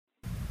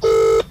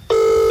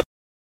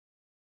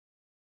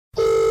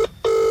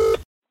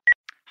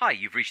Hi,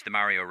 you've reached the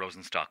Mario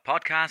Rosenstock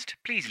podcast.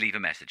 Please leave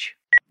a message.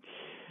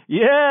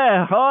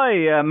 Yeah,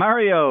 hi,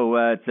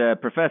 Mario.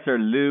 It's Professor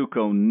Luke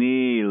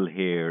O'Neill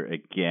here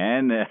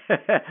again.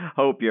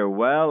 Hope you're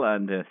well,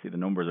 and see the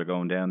numbers are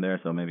going down there,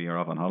 so maybe you're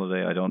off on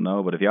holiday, I don't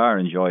know. But if you are,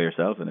 enjoy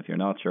yourself, and if you're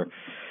not, sure,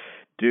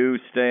 do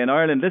stay in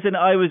Ireland. Listen,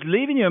 I was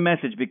leaving you a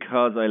message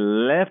because I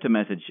left a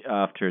message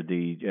after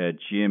the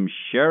Jim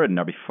Sheridan,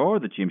 or before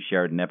the Jim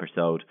Sheridan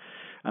episode,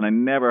 and I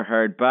never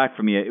heard back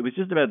from you. It was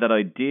just about that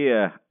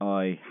idea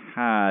I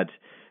had.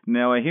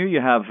 Now, I hear you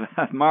have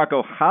Mark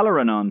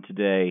O'Halloran on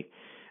today.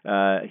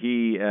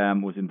 He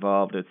was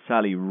involved with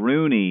Sally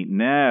Rooney.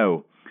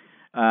 Now,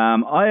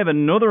 I have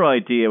another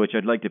idea which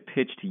I'd like to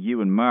pitch to you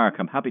and Mark.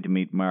 I'm happy to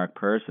meet Mark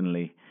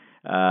personally,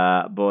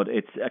 but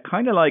it's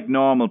kind of like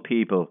Normal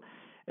People,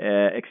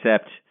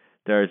 except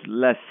there's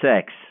less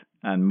sex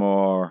and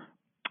more,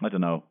 I don't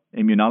know,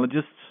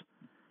 immunologists.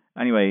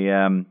 Anyway,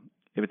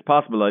 if it's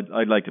possible,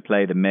 I'd like to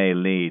play the male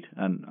lead,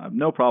 and I've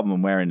no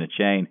problem wearing a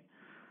chain.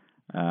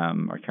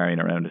 Or carrying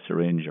around a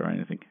syringe or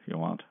anything if you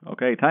want.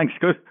 Okay, thanks.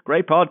 Good.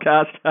 Great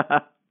podcast.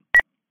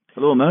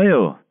 Hello,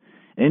 Mario.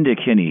 Enda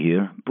Kenny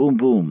here. Boom,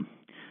 boom.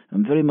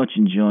 I'm very much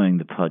enjoying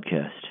the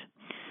podcast.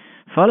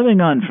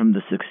 Following on from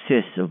the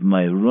success of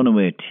my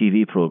runaway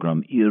TV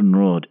program, Iron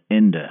Road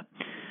Enda,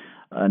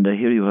 and I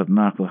hear you have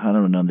Mark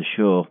O'Halloran on the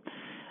show,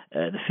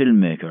 the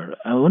filmmaker.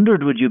 I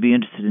wondered, would you be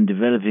interested in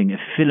developing a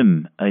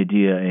film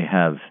idea I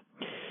have?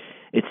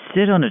 It's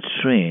set on a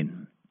train,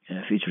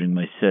 featuring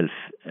myself.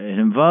 It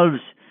involves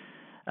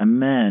a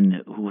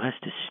man who has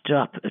to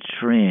stop a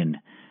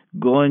train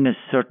going a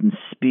certain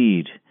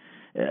speed,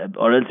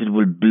 or else it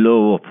will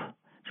blow up.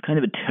 It's kind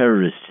of a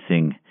terrorist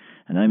thing,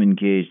 and I'm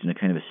engaged in a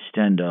kind of a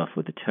standoff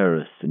with the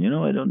terrorists. And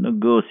I don't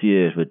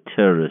negotiate with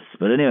terrorists.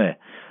 But anyway,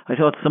 I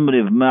thought somebody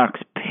of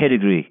Mark's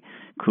pedigree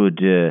could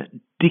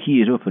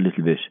dicky it up a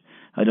little bit.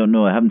 I don't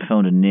know, I haven't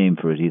found a name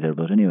for it either,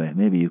 but anyway,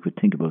 maybe you could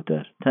think about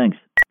that. Thanks.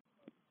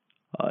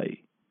 Hi,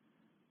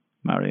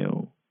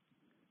 Mario.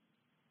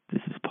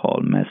 This is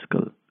Paul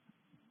Mescal.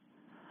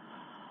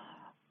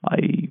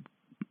 I'm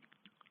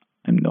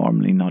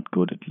normally not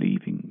good at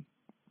leaving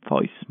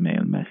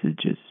voicemail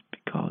messages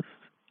because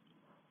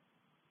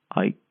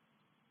I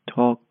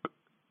talk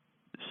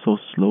so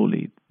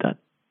slowly that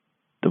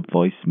the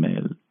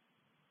voicemail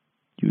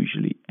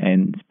usually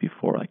ends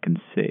before I can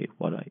say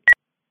what I...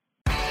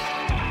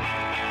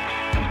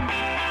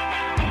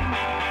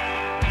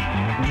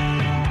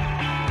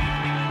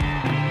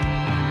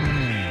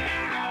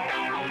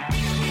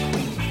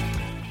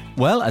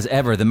 Well, as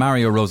ever, the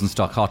Mario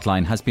Rosenstock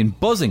hotline has been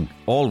buzzing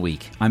all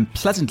week. I'm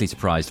pleasantly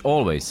surprised,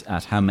 always,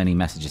 at how many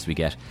messages we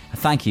get.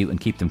 Thank you,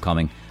 and keep them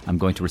coming. I'm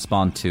going to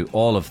respond to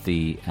all of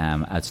the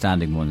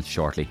outstanding ones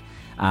shortly.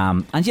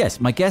 And yes,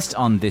 my guest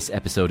on this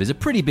episode is a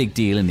pretty big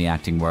deal in the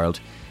acting world.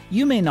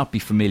 You may not be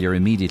familiar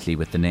immediately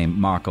with the name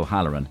Mark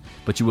O'Halloran,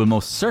 but you will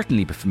most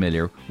certainly be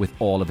familiar with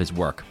all of his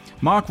work.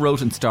 Mark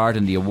wrote and starred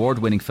in the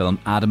award-winning film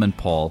Adam and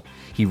Paul.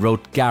 He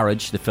wrote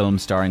Garage, the film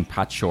starring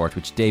Pat Short,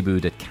 which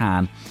debuted at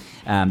Cannes.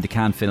 The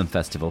Cannes Film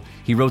Festival.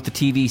 He wrote the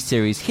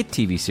hit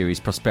TV series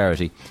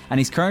Prosperity, and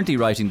he's currently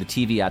writing the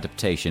TV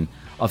adaptation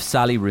of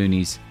Sally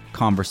Rooney's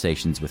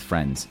Conversations with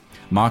Friends.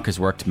 Mark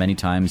has worked many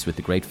times with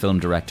the great film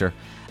director,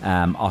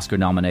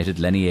 Oscar-nominated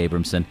Lenny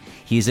Abrahamson.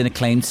 He is an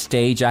acclaimed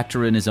stage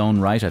actor in his own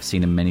right. I've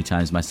seen him many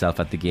times myself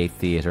at the Gate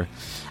Theatre.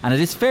 And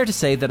it is fair to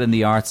say that in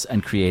the arts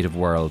and creative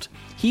world,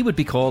 he would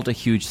be called a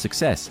huge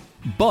success.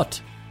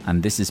 But,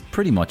 and this is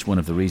pretty much one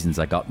of the reasons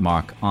I got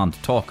Mark on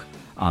to talk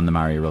on the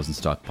Mario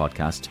Rosenstock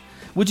podcast,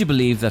 would you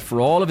believe that for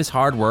all of his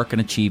hard work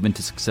and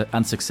achievement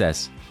and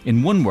success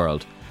in one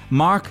world,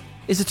 Mark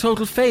is a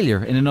total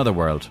failure in another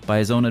world, by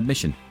his own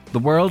admission, the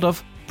world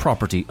of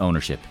property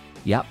ownership.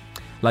 Yep,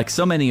 like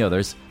so many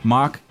others,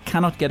 Mark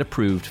cannot get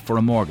approved for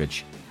a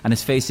mortgage and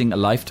is facing a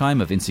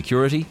lifetime of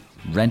insecurity,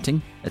 renting,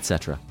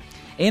 etc.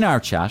 In our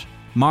chat,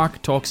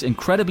 Mark talks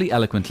incredibly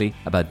eloquently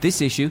about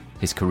this issue,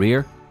 his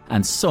career,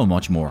 and so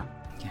much more.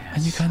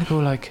 And you kind of go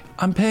like,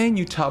 I'm paying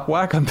you top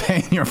whack, I'm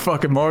paying your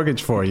fucking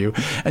mortgage for you,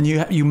 and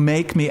you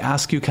make me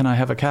ask you, can I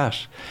have a cat?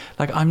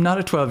 Like, I'm not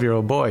a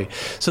 12-year-old boy.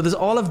 So there's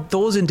all of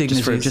those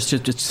indignities. Just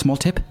a small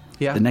tip.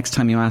 Yeah. The next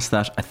time you ask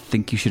that, I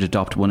think you should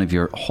adopt one of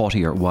your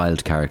haughtier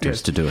wild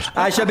characters to do it.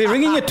 I shall be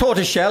ringing your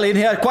tortoiseshell in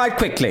here quite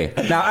quickly.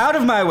 Now, out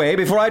of my way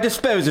before I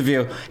dispose of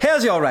you.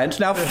 Here's your rent.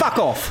 Now, fuck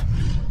off.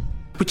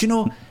 But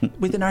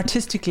with an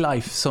artistic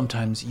life,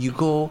 sometimes you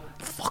go,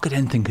 fuck it,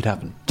 anything could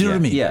happen. Do you know what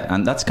I mean? Yeah,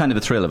 and that's kind of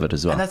the thrill of it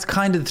as well. And that's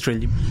kind of the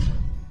thrill.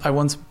 I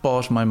once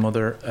bought my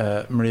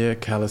mother Maria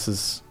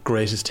Callas's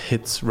greatest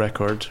hits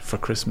record for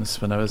Christmas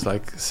when I was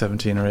like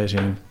 17 or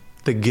 18.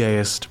 The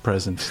gayest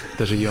present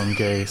that a young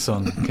gay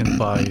son can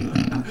buy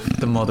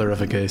the mother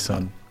of a gay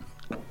son.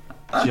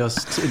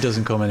 It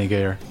doesn't come any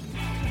gayer.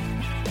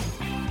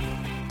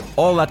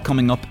 All that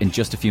coming up in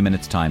just a few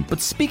minutes' time. But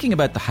speaking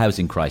about the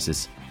housing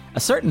crisis, a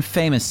certain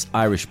famous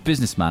Irish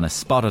businessman has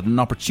spotted an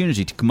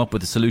opportunity to come up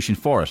with a solution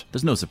for it.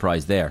 There's no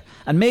surprise there.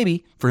 And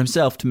maybe for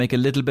himself to make a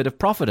little bit of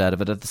profit out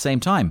of it at the same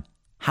time.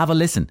 Have a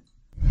listen.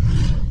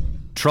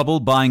 Trouble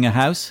buying a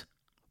house?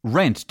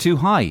 Rent too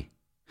high?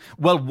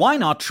 Well, why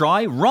not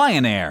try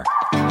Ryanair?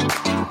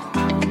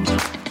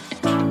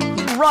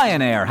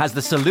 Ryanair has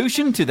the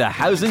solution to the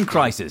housing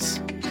crisis.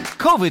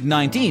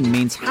 COVID-19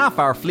 means half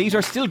our fleet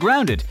are still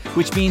grounded,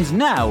 which means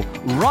now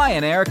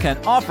Ryanair can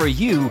offer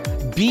you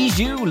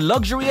bijou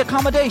luxury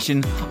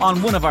accommodation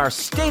on one of our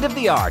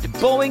state-of-the-art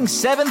Boeing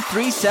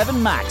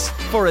 737 MAX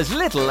for as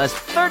little as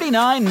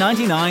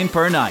 $39.99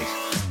 per night.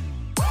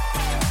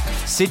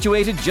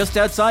 Situated just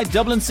outside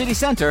Dublin city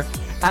centre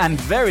and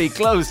very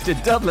close to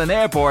Dublin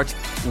Airport,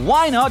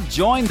 why not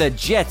join the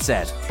jet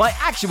set by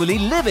actually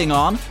living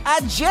on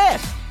a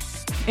jet?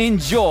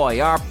 Enjoy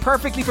our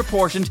perfectly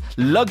proportioned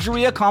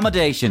luxury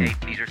accommodation.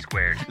 8 meters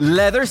squared.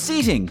 Leather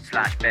seating.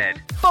 /bed.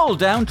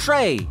 Fold-down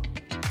tray.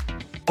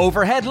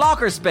 Overhead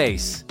locker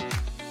space.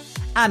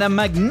 And a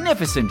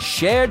magnificent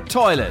shared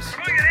toilet.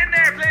 Bring it in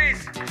there,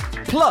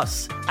 please.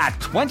 Plus, a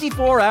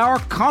 24-hour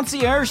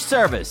concierge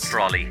service.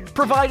 Trolley.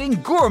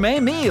 Providing gourmet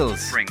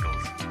meals.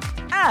 Sprinkles.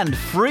 And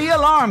free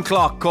alarm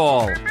clock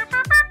call.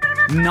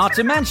 Not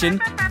to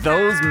mention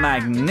those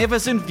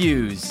magnificent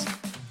views.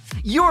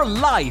 Your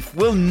life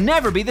will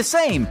never be the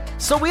same,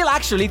 so we'll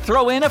actually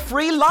throw in a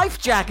free life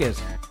jacket.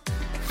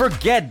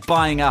 Forget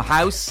buying a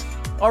house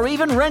or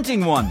even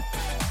renting one.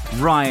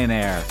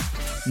 Ryanair.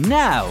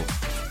 Now,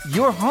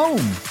 you're home.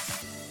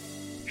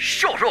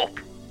 Shut up.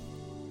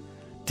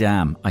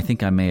 Damn, I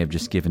think I may have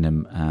just given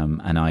him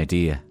an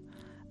idea.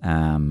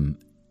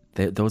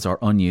 Those are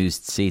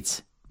unused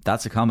seats.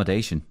 That's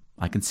accommodation.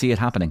 I can see it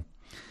happening.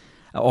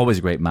 Always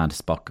a great man to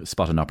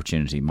spot an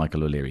opportunity,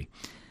 Michael O'Leary.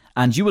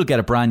 And you will get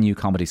a brand new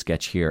comedy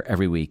sketch here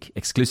every week,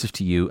 exclusive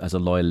to you as a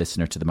loyal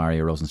listener to the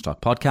Mario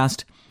Rosenstock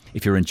podcast.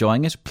 If you're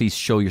enjoying it, please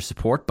show your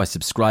support by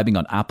subscribing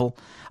on Apple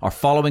or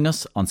following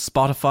us on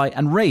Spotify,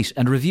 and rate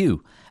and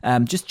review.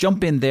 Just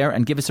jump in there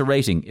and give us a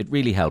rating. It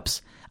really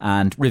helps.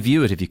 And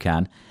review it if you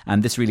can.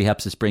 And this really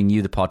helps us bring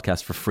you the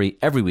podcast for free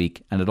every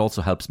week. And it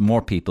also helps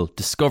more people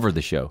discover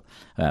the show,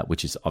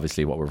 which is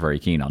obviously what we're very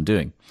keen on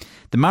doing.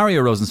 The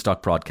Mario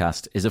Rosenstock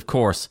podcast is, of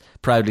course,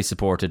 proudly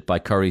supported by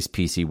Curry's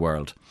PC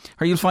World,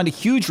 where you'll find a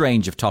huge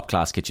range of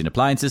top-class kitchen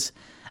appliances.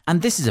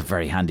 And this is a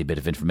very handy bit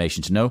of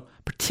information to know,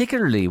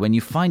 particularly when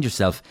you find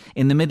yourself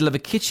in the middle of a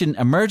kitchen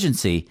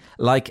emergency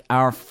like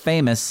our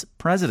famous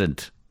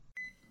president.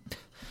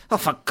 Oh,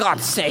 for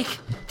God's sake,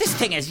 this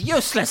thing is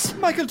useless.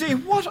 Michael D,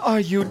 what are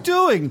you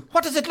doing?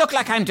 What does it look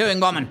like I'm doing,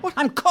 woman? What?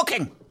 I'm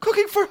cooking.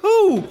 Cooking for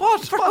who?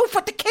 What? For who?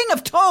 For the King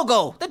of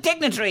Togo. The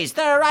dignitaries.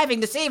 They're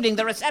arriving this evening,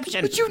 the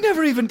reception. But you've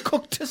never even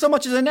cooked so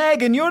much as an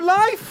egg in your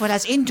life. Well,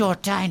 as indoor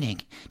dining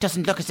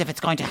doesn't look as if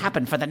it's going to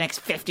happen for the next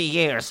 50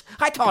 years.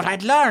 I thought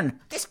I'd learn.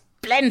 This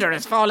blender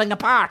is falling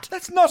apart.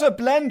 That's not a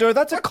blender,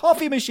 that's a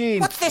coffee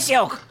machine. What's this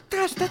yoke?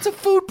 That's a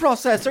food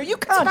processor. You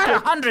It's can't about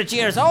cook. 100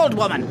 years old,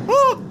 woman.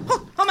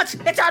 Oh,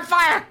 it's on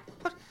fire.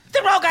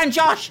 The Rogan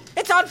Josh,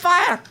 it's on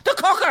fire. The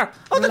cooker.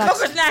 Oh, Relax.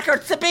 The cooker's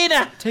knackered.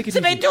 Sabina. Take it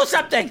Sabine, easy. do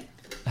something.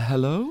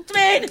 Hello?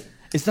 Sabine.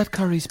 Is that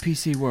Curry's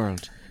PC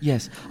World?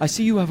 Yes, I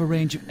see you have a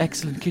range of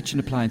excellent kitchen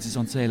appliances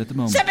on sale at the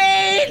moment.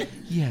 Sabine.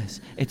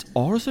 Yes, it's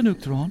Áras an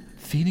Uachtaráin,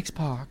 Phoenix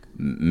Park.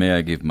 May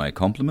I give my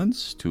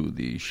compliments to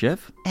the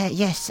chef?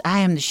 Yes, I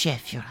am the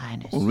chef, Your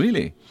Highness. Oh,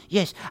 really?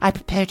 Yes, I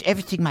prepared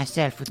everything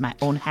myself with my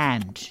own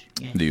hand.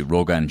 Yes. The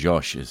Rogan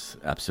Josh is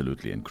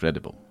absolutely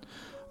incredible.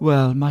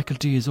 Well, Michael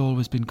D has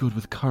always been good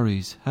with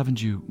curries,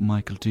 haven't you,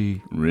 Michael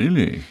D?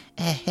 Really?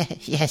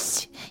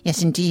 Yes,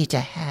 indeed, I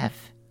have.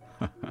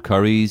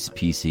 Curry's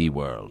PC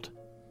World.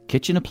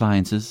 Kitchen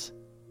appliances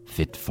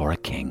fit for a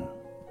king.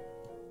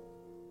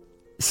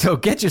 So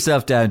get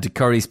yourself down to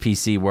Curry's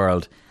PC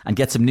World and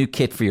get some new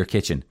kit for your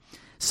kitchen.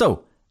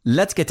 So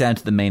let's get down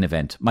to the main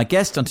event. My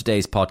guest on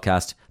today's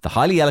podcast, the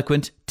highly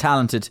eloquent,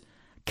 talented,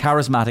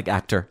 charismatic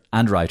actor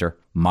and writer,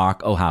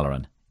 Mark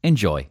O'Halloran.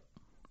 Enjoy.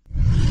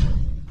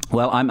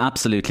 Well, I'm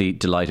absolutely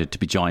delighted to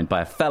be joined by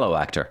a fellow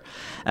actor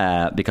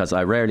because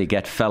I rarely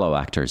get fellow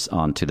actors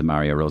onto the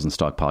Mario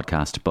Rosenstock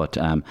podcast, but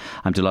I'm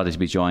delighted to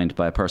be joined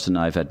by a person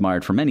I've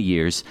admired for many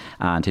years,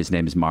 and his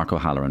name is Mark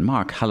O'Halloran.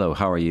 Mark, hello,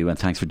 how are you? And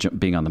thanks for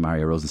being on the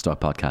Mario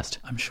Rosenstock podcast.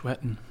 I'm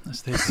sweating,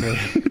 as they say.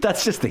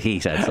 That's just the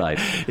heat outside.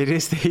 It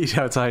is the heat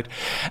outside.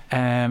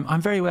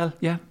 I'm very well,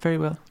 yeah, very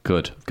well.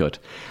 Good.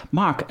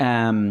 Mark,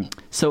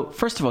 so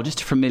first of all, just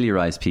to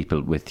familiarise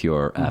people with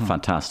your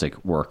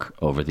fantastic work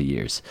over the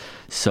years.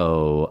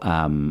 So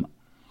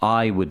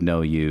I would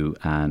know you,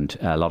 and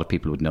a lot of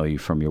people would know you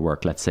from your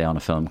work, let's say, on a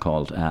film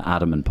called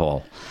Adam and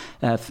Paul.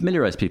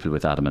 Familiarise people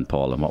with Adam and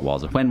Paul, and what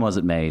was it? When was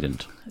it made?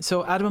 And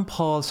So Adam and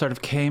Paul sort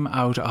of came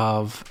out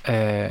of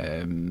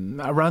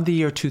around the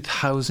year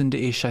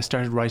 2000-ish. I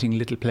started writing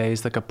little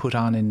plays that got put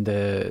on in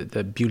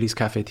the Bewley's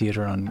Cafe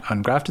Theatre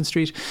on Grafton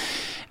Street.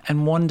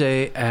 And one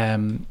day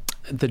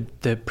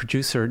the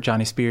producer,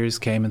 Johnny Spears,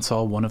 came and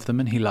saw one of them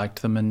and he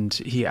liked them, and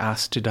he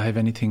asked, did I have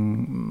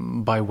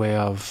anything by way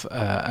of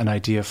an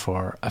idea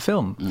for a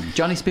film?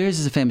 Johnny Spears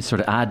is a famous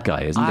sort of ad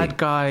guy, isn't he? Ad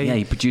guy. Yeah,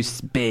 he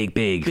produced big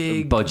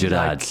budget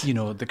like, ads. You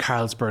know, the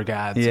Carlsberg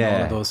ads and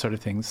all of those sort of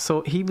things.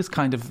 So he was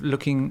kind of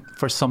looking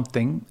for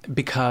something,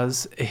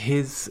 because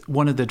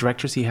one of the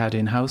directors he had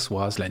in-house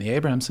was Lenny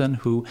Abrahamson,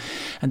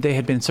 and they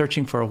had been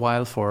searching for a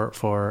while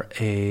for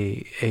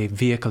a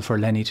vehicle for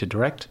Lenny to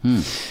direct.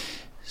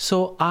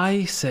 So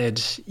I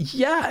said,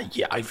 yeah,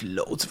 I've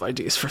loads of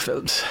ideas for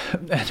films.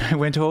 And I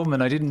went home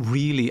and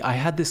I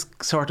had this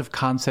sort of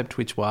concept,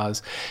 which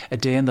was a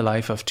day in the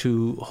life of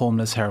two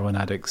homeless heroin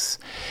addicts.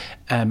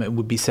 It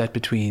would be set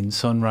between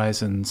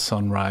sunrise and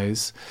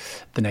sunrise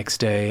the next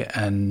day,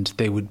 and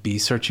they would be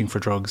searching for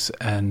drugs,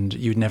 and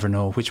you'd never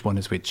know which one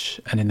is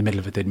which. And in the middle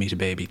of it, they'd meet a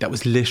baby. That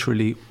was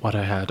literally what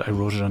I had. I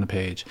wrote it on a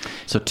page.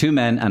 So 2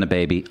 men and a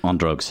baby on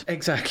drugs.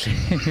 Exactly.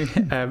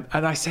 And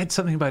I said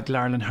something about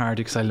Laurel and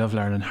Hardy, because I love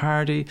Laurel and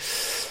Hardy.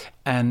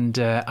 And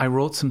I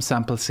wrote some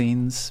sample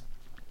scenes.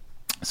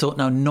 So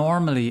now,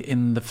 normally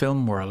in the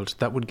film world,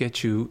 that would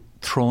get you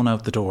thrown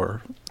out the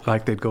door.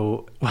 Like they'd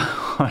go,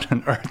 what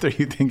on earth are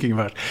you thinking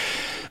about?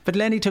 But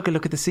Lenny took a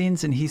look at the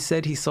scenes and he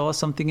said he saw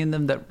something in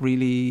them that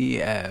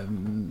really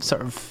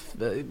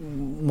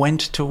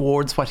went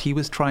towards what he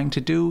was trying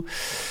to do.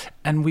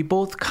 And we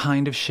both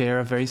kind of share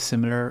a very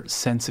similar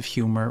sense of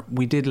humour.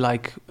 We did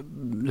like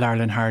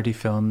Laurel and Hardy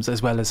films,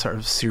 as well as sort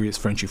of serious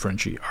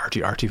Frenchy,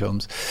 arty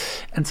films.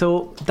 And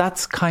so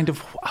that's kind of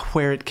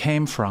where it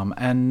came from.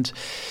 And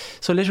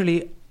so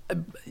literally,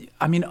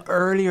 I mean,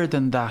 earlier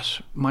than that,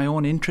 my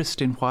own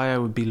interest in why I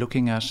would be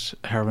looking at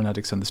heroin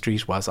addicts on the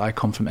street was, I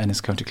come from Ennis,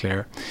 County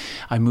Clare.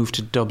 I moved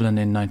to Dublin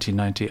in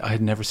 1990. I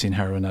had never seen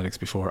heroin addicts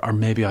before, or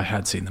maybe I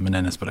had seen them in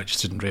Ennis, but I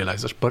just didn't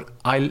realise it. But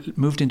I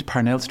moved into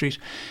Parnell Street,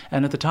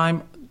 and at the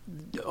time,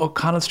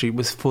 O'Connell Street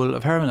was full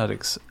of heroin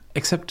addicts,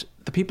 except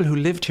the people who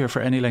lived here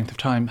for any length of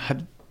time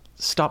had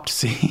stopped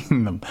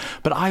seeing them.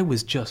 But I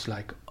was just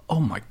like,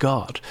 oh my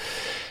God.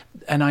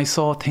 And I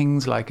saw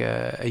things like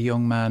a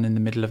young man in the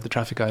middle of the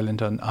traffic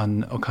island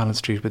on O'Connell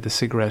Street with a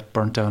cigarette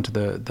burnt down to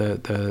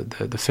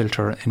the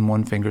filter in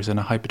one finger and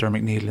a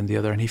hypodermic needle in the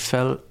other, and he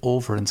fell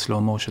over in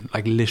slow motion.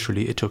 Like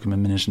literally, it took him a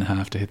minute and a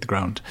half to hit the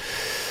ground.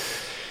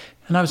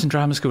 And I was in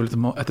drama school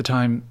at the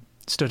time,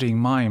 studying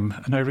mime,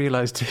 and I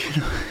realised,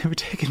 it would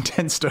take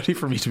intense study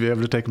for me to be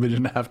able to take a minute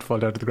and a half to fall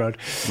down to the ground.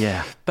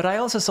 Yeah. But I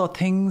also saw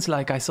things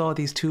like, I saw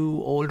these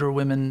two older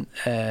women,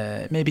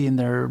 maybe in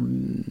their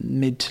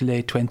mid to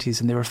late 20s,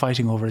 and they were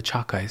fighting over a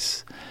chalk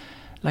ice.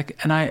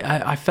 And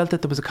I felt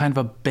that there was a kind of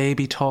a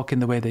baby talk in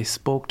the way they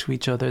spoke to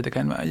each other. The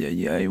kind of,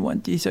 yeah, you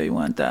want this, or you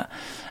want that.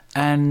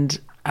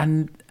 And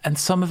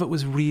some of it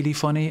was really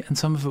funny, and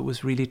some of it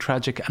was really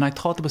tragic. And I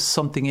thought there was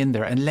something in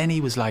there. And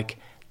Lenny was like,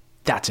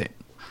 that's it.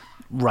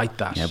 Write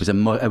that. Yeah,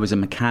 it was a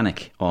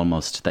mechanic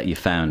almost that you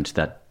found.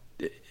 That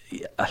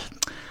I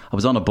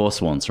was on a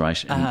bus once,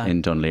 right,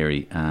 in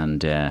Dunleary,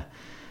 and the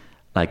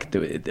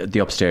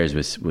upstairs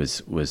was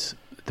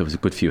there was a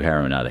good few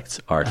heroin addicts,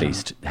 or at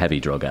least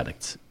heavy drug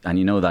addicts, and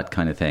you know, that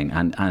kind of thing.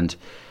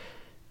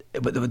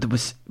 But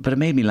it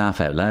made me laugh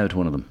out loud,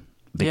 one of them,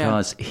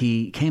 because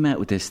he came out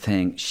with this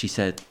thing. She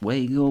said,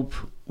 wake up,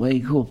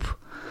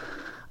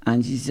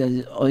 and she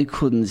said, I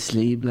couldn't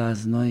sleep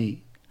last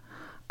night,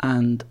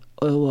 and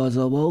I was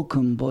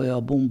awoken by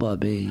a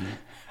bumblebee.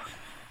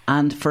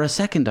 And for a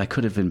second I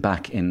could have been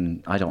back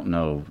in, I don't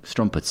know,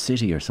 Strumpet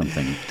City or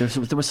something.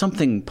 There was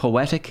something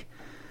poetic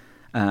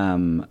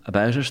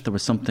about it. There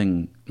was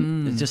something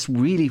just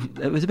really,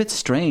 it was a bit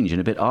strange and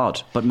a bit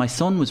odd. But my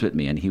son was with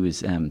me, and he was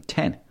 10.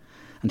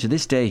 And to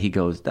this day he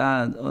goes,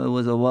 Dad, I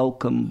was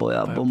awoken by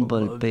a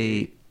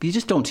bumblebee. You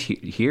just don't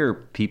hear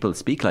people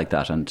speak like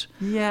that. And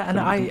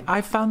I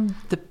found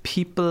the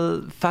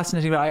people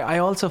fascinating. I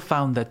also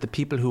found that the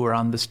people who were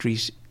on the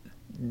street,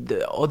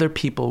 the other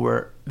people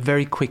were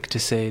very quick to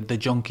say the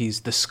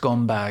junkies, the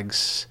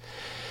scumbags,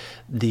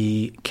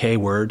 the K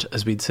word,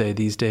 as we'd say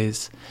these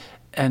days.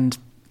 And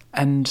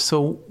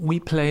so we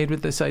played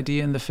with this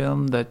idea in the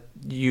film that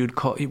you'd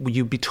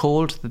be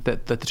told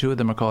that the two of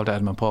them are called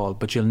Adam and Paul,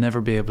 but you'll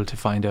never be able to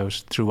find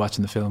out through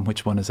watching the film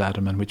which one is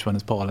Adam and which one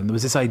is Paul. And there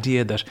was this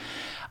idea that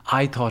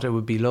I thought it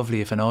would be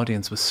lovely if an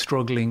audience was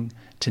struggling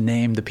to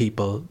name the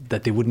people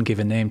that they wouldn't give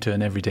a name to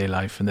in everyday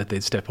life, and that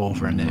they'd step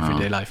over in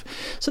everyday life.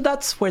 So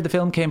that's where the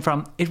film came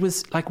from. It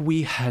was like,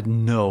 we had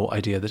no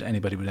idea that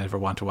anybody would ever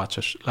want to watch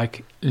it.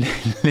 Like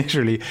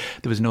literally,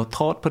 there was no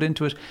thought put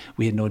into it.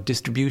 We had no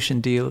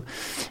distribution deal,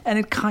 and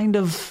it kind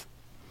of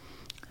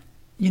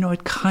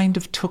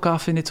took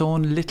off in its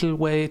own little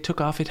way. It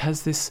took off. It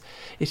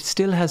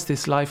still has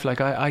this life. Like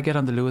I get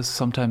on the Lewis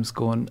sometimes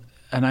going,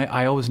 and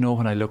I always know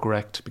when I look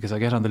wrecked, because I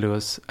get on the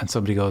Lewis and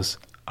somebody goes,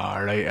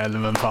 all right,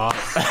 Adam and Paul.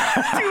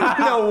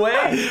 No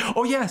way.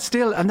 Oh yeah,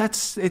 still. And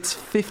it's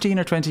 15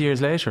 or 20 years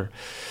later.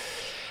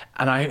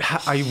 And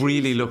I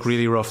really look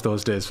really rough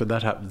those days when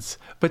that happens.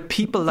 But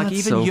people, like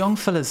even young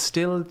fellas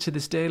still to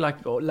this day, like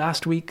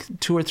last week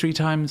 2 or 3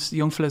 times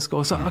young fellas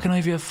go, so can I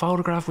have a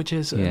photograph with you?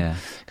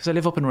 Because I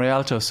live up in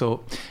Rialto,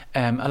 so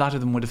a lot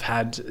of them would have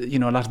had, a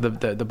lot of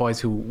the boys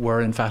who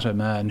were in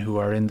Fatima and who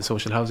are in the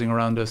social housing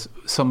around us,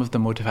 some of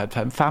them would have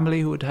had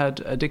family who had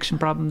had addiction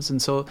problems, and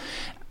so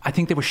I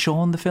think they were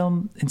shown the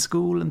film in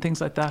school and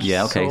things like that.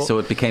 Yeah, okay. So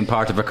it became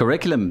part of a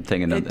curriculum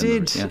thing. It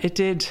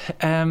did.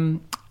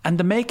 And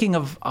the making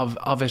of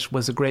it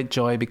was a great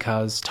joy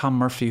because Tom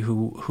Murphy,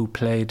 who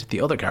played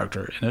the other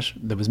character in it,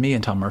 there was me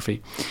and Tom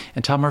Murphy.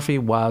 And Tom Murphy he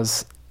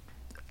was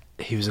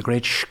a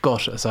great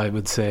scut, as I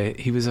would say.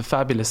 He was a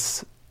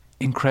fabulous,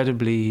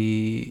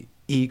 incredibly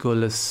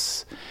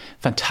egoless,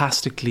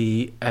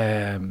 fantastically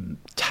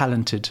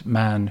talented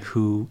man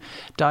who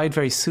died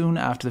very soon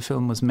after the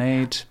film was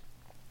made.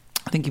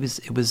 I think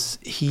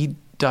he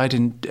died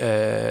in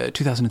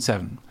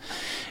 2007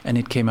 and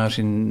it came out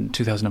in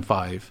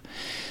 2005.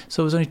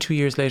 So it was only 2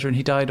 years later, and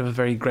he died of a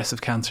very aggressive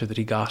cancer that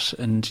he got.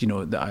 And,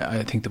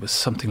 I think there was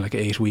something like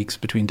 8 weeks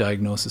between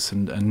diagnosis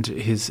and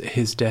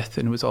his death,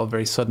 and it was all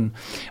very sudden.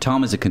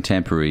 Tom is a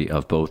contemporary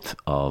of both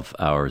of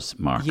ours,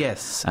 Mark.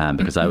 Yes.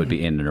 Because I would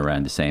be in and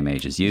around the same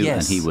age as you,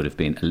 and he would have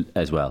been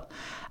as well.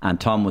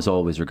 And Tom was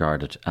always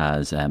regarded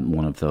as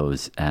one of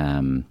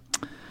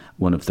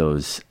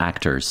those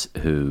actors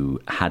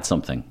who had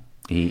something.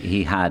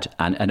 He had,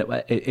 and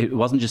it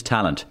wasn't just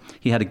talent.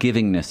 He had a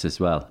givingness as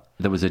well.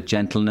 There was a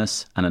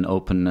gentleness and an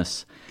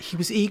openness. He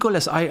was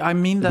egoless. I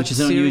mean that, which is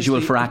unusual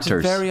for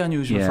actors. It's very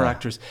unusual for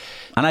actors.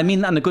 And I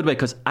mean that in a good way,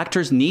 because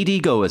actors need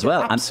ego as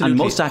well. And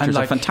most actors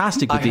are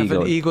fantastic with ego. I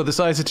have an ego the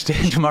size of today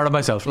and tomorrow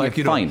myself.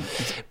 Fine.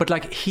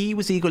 But he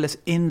was egoless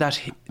in that,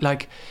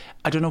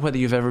 I don't know whether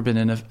you've ever been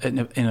in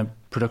a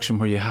production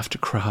where you have to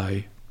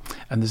cry.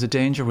 And there's a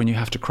danger when you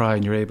have to cry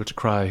and you're able to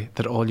cry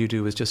that all you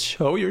do is just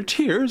show your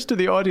tears to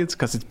the audience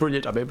because it's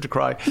brilliant, I'm able to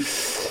cry.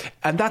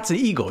 And that's an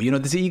ego.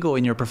 There's ego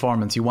in your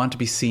performance. You want to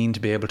be seen to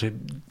be able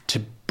to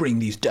bring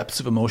these depths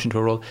of emotion to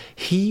a role.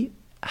 He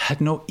had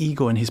no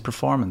ego in his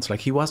performance.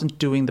 He wasn't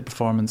doing the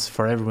performance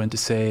for everyone to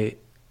say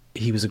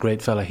he was a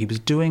great fella. He was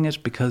doing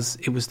it because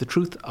it was the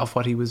truth of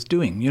what he was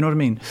doing. You know what I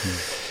mean?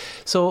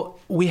 So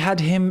we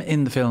had him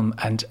in the film,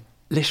 and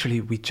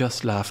literally, we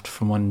just laughed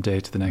from one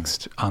day to the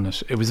next on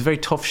it. It was a very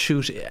tough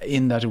shoot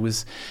in that it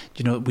was,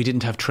 we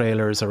didn't have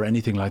trailers or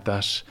anything like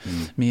that.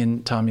 Me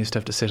and Tom used to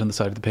have to sit on the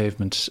side of the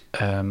pavement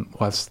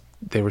whilst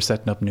they were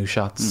setting up new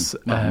shots.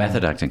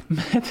 Method acting.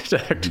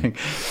 Method acting.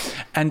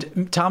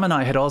 And Tom and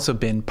I had also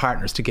been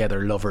partners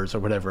together, lovers or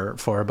whatever,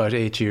 for about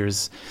 8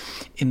 years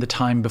in the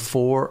time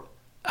before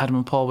Adam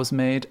and Paul was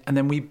made. And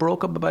then we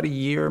broke up about a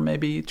year,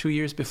 maybe 2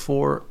 years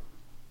before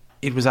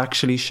it was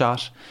actually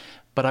shot.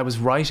 But I was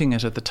writing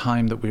it at the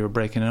time that we were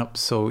breaking it up.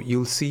 So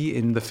you'll see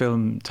in the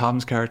film,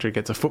 Tom's character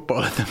gets a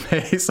football in the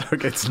face or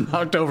gets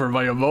knocked over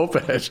by a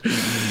moped.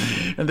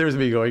 And there's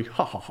me going,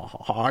 ha, ha, ha,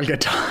 ha, I'll get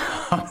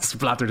Tom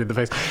splattered in the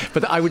face.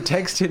 But I would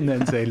text him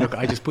then say, look,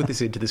 I just put this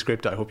into the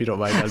script. I hope you don't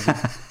mind.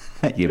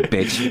 You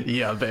bitch.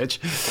 Yeah,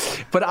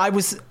 bitch. But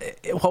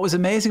what was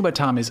amazing about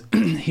Tom is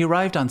he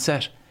arrived on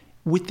set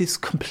with this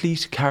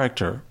complete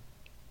character.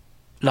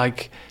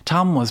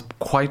 Tom was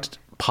quite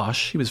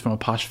posh. He was from a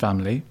posh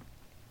family.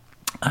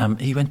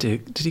 He went to,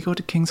 did he go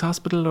to King's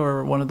Hospital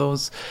or one of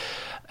those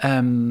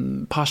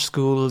posh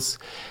schools?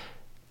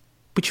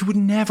 But you would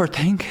never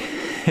think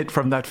it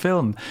from that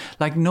film.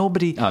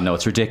 Nobody. Oh no,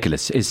 it's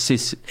ridiculous.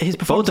 His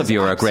both of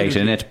you are great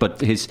in it, but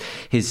his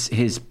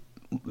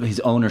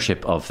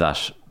ownership of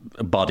that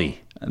body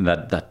and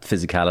that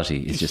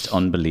physicality is just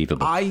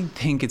unbelievable. I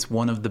think it's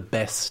one of the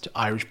best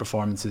Irish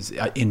performances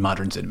in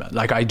modern cinema.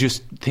 I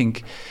just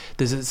think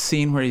there's a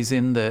scene where he's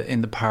in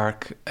the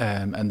park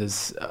and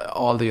there's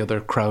all the other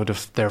crowd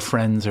of their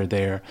friends are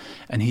there,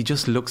 and he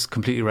just looks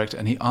completely wrecked,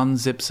 and he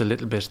unzips a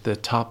little bit the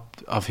top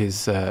of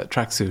his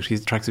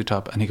tracksuit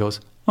top, and he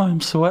goes,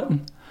 I'm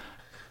sweating.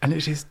 And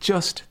it is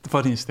just the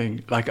funniest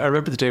thing. I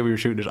remember the day we were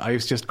shooting it, I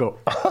used to just go,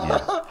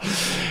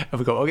 and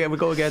we go, okay, we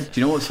go again. Do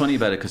you know what's funny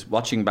about it? Because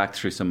watching back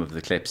through some of the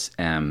clips,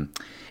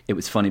 it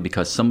was funny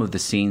because some of the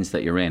scenes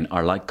that you're in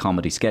are like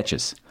comedy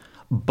sketches,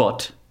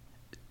 but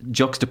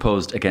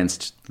juxtaposed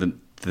against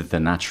the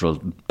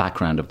natural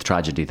background of the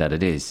tragedy that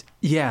it is.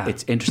 Yeah.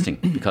 It's interesting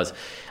because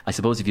I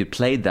suppose if you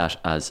played that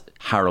as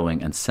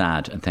harrowing and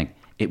sad and think,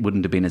 it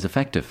wouldn't have been as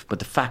effective. But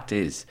the fact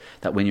is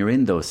that when you're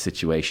in those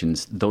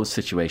situations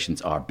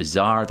are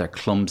bizarre, they're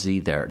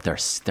clumsy, they're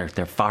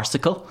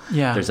farcical.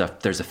 Yeah.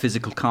 There's a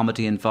physical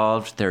comedy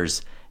involved.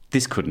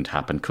 This couldn't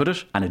happen, could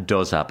it? And it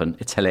does happen.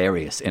 It's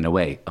hilarious in a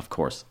way, of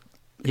course.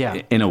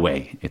 Yeah. In a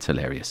way, it's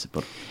hilarious.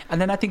 And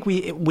then I think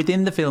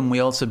within the film, we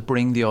also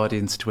bring the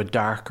audience to a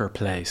darker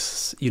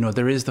place.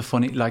 There is the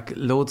funny,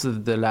 loads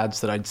of the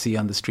lads that I'd see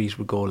on the street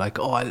would go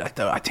oh, I like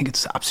that. I think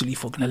it's absolutely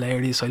fucking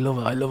hilarious. I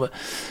love it.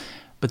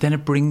 But then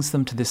it brings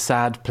them to this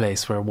sad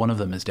place where one of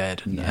them is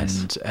dead,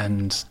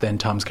 and then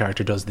Tom's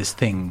character does this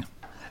thing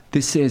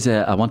This is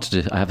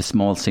I have a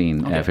small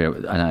scene here,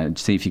 and I'll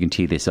see if you can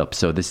tee this up.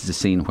 So this is a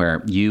scene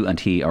where you and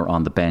he are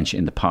on the bench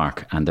in the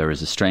park, and there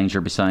is a stranger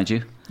beside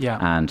you. Yeah.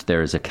 And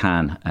there is a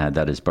can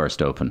that is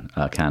burst open,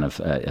 a can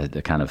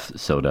of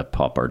soda,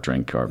 pop, or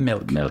drink, or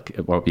milk.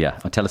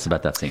 Tell us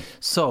about that scene.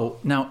 So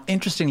now,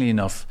 interestingly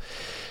enough,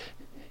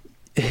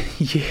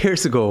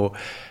 years ago,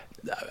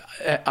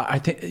 I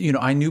think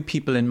I knew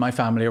people in my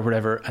family or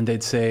whatever, and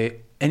they'd say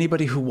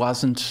anybody who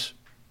wasn't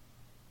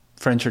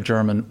French or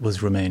German was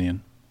Romanian.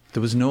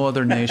 There was no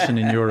other nation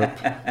in Europe.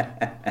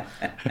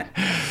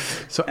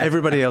 So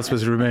everybody else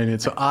was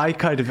Romanian. So I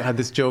kind of had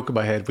this joke in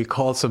my head. We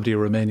call somebody a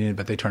Romanian,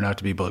 but they turn out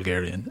to be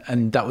Bulgarian.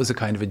 And that was a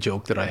kind of a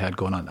joke that I had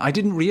going on. I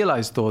didn't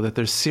realise, though, that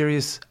there's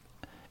serious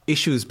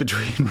issues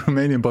between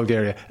Romania and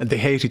Bulgaria, and they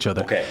hate each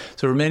other. Okay.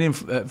 So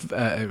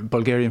Romanian,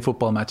 Bulgarian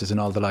football matches and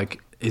all the like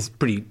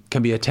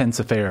can be a tense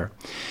affair.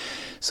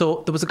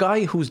 So there was a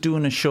guy who was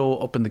doing a show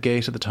up in the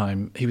Gate at the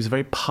time. He was a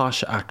very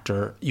posh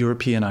actor,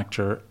 European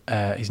actor.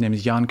 His name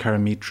is Jan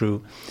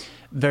Karamitru.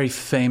 Very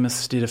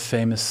famous, did a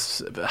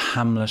famous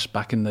Hamlet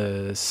back in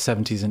the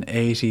 70s and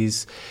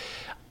 80s.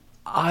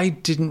 I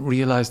didn't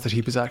realise that he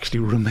was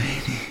actually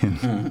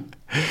Romanian.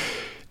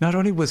 Not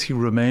only was he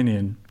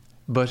Romanian,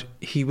 but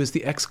he was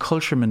the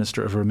ex-culture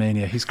minister of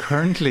Romania. He's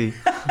currently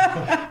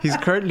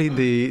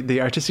the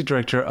artistic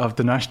director of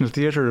the National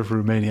Theatre of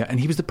Romania, and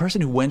he was the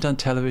person who went on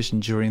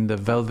television during the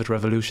Velvet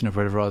Revolution or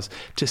whatever it was,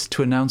 just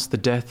to announce the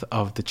death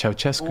of the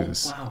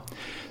Ceausescus. Oh, wow.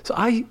 So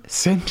I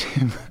sent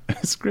him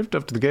a script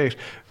up to the Gate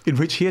in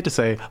which he had to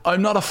say,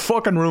 "I'm not a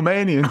fucking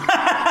Romanian."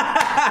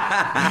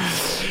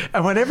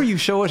 And whenever you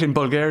show it in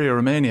Bulgaria or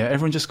Romania,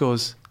 everyone just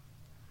goes,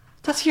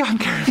 "That's Jan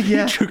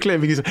Karamitru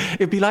claiming he's..."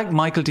 It'd be like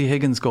Michael D.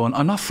 Higgins going,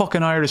 "I'm not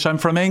fucking Irish, I'm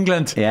from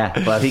England." Yeah,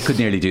 well, he could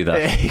nearly do that.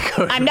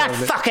 I'm not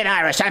fucking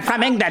Irish, I'm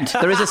from England.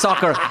 There is a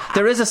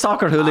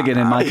soccer hooligan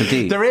in Michael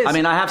D. There is. I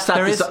mean, I've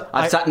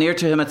sat near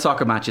to him at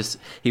soccer matches.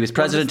 He was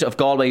president of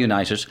Galway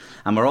United,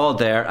 and we're all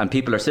there, and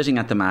people are sitting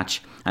at the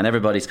match, and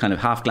everybody's kind of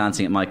half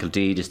glancing at Michael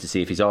D just to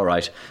see if he's all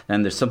right.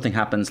 Then there's something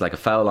happens, like a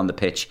foul on the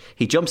pitch.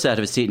 He jumps out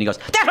of his seat and he goes,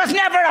 "That was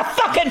never a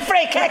fucking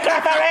free kick,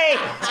 referee!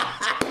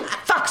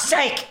 Fuck's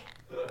sake!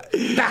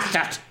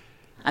 Bastard!"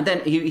 And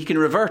then he can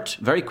revert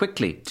very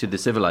quickly to the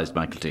civilised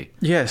Michael D.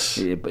 Yes.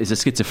 Is a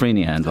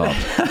schizophrenia involved?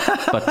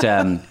 But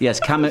yes,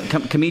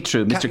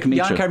 Karamitru, Mr.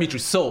 Karamitru. Jan Karamitru.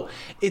 So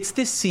it's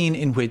this scene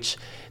in which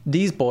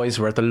these boys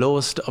who are at the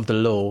lowest of the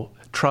low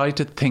try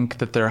to think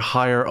that they're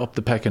higher up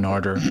the pecking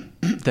order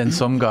than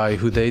some guy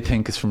who they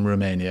think is from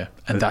Romania.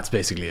 And that's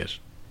basically it.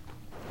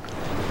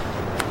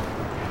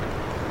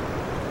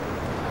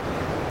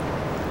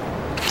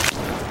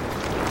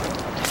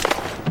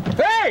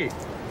 Hey!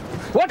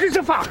 What is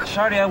the fuck?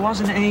 Sorry, I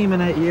wasn't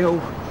aiming at you.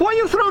 Why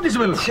you throw this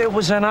milk? It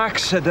was an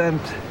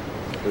accident.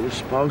 It was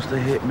supposed to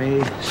hit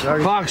me.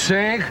 Sorry. Fuck's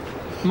sake.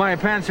 My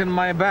pants in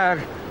my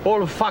bag.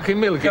 All fucking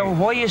milky. Yo,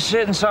 why are you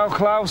sitting so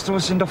close to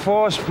us in the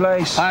first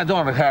place? I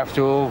don't have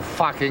to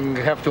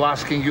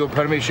asking your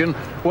permission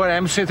where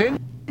I'm sitting.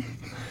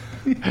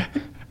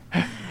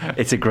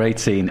 It's a great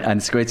scene, and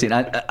it's a great scene.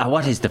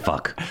 What is the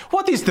fuck?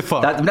 What is the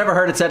fuck? I've never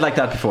heard it said like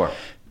that before.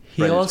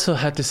 He also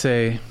had to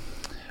say,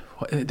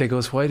 they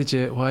goes, why did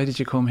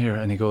you come here?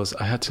 And he goes,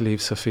 "I had to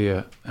leave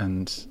Sophia."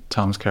 And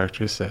Tom's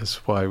character says,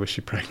 "Why was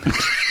she pregnant?"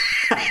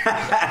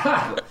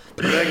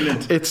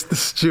 Pregnant. It's the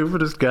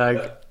stupidest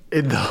gag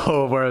in the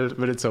whole world,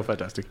 but it's so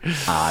fantastic.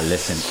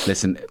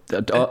 Listen,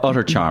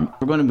 utter charm.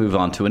 We're going to move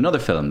on to another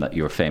film that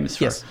you're famous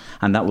for. Yes.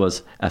 And that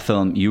was a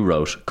film you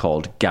wrote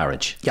called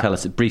Garage. Yeah. Tell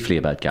us briefly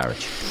about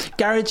Garage.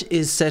 Garage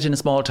is set in a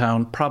small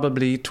town,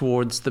 probably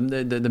towards the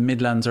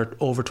Midlands or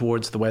over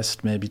towards the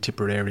west, maybe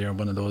Tipperary or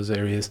one of those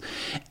areas.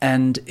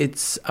 And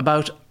it's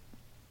about...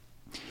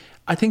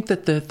 I think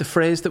that the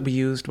phrase that we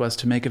used was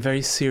to make a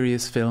very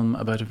serious film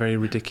about a very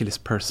ridiculous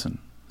person.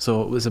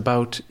 So it was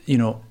about,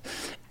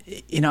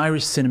 in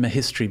Irish cinema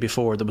history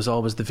before, there was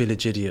always the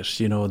village idiot,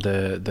 it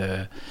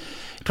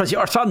was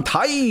your son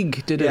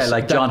Tig did it. Yeah,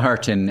 like John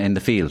Hurt in The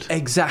Field.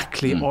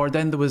 Exactly. Or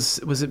then there was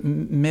it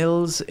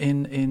Mills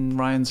in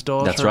Ryan's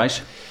Daughter? That's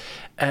right.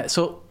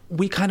 So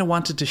we kind of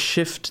wanted to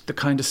shift the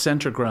kind of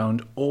centre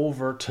ground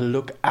over to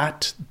look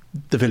at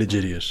the village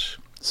idiot.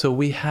 So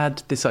we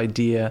had this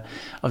idea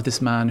of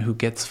this man who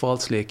gets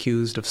falsely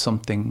accused of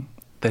something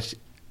that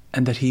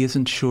he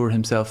isn't sure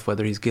himself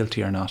whether he's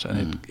guilty or not,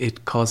 and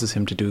it causes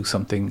him to do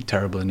something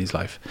terrible in his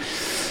life.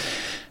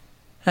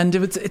 And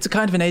it's a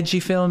kind of an edgy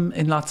film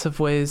in lots of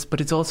ways, but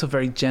it's also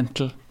very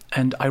gentle.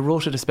 And I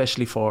wrote it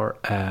especially for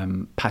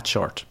Pat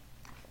Short,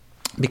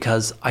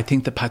 because I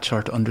think that Pat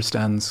Short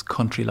understands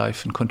country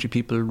life and country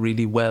people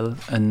really well.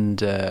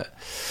 And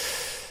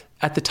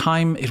at the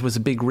time, it was a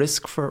big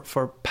risk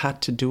for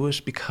Pat to do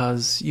it,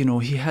 because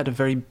he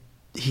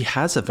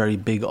has a very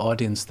big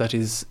audience that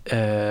is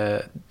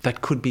that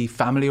could be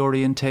family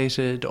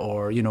orientated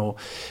or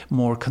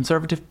more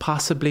conservative,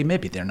 possibly.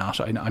 Maybe they're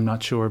not. I'm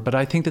not sure. But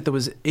I think that there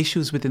was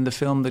issues within the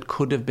film that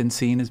could have been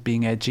seen as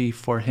being edgy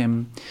for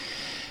him.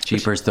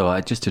 Jeepers,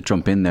 though, just to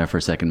jump in there for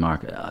a second,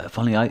 Mark.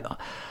 Funny,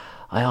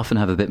 I often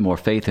have a bit more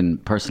faith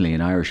personally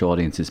in Irish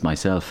audiences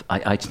myself.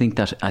 I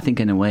think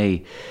in a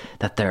way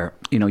that they're,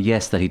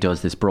 yes, that he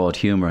does this broad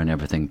humour and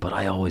everything, but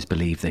I always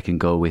believe they can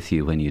go with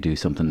you when you do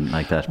something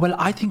like that. Well,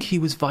 I think he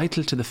was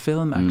vital to the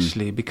film,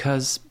 actually,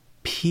 because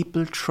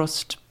people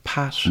trust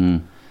Pat.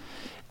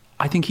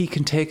 I think he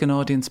can take an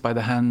audience by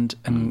the hand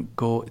and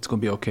go, it's going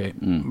to be okay,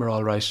 we're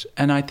all right.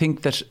 And I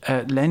think that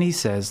Lenny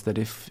says that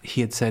if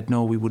he had said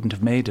no, we wouldn't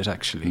have made it,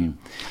 actually.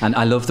 And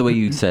I love the way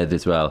you said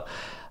as well,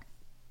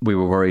 we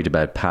were worried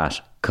about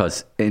Pat,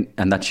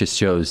 and that just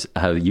shows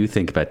how you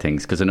think about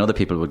things, because other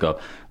people would go,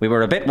 we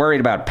were a bit worried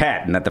about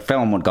Pat and that the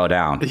film would go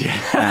down.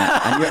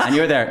 And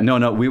you're there,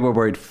 no, we were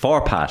worried for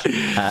Pat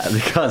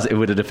because it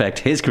would affect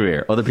his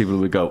career. Other people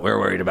would go, we're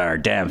worried about our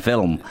damn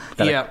film,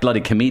 that a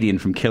bloody comedian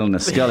from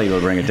Killinascully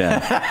will bring it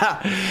down.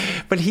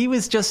 But he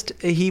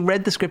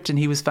read the script and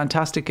he was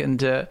fantastic,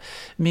 and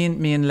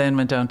me and Len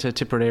went down to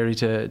Tipperary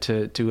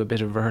to do a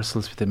bit of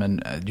rehearsals with him,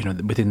 and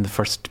within the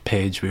first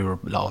page we were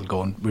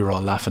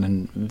all laughing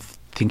and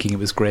thinking it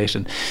was great.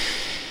 And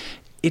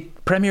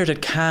it premiered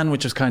at Cannes,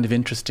 which was kind of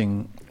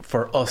interesting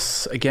for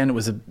us. Again, it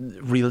was a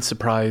real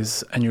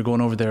surprise, and you're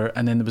going over there,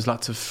 and then there was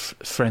lots of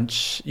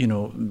French,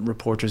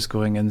 reporters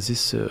going, and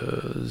this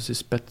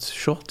Pat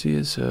Shorty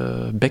is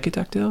a Beckett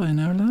actor in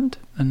Ireland,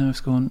 and I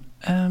was going,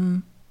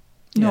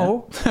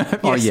 no. Yes.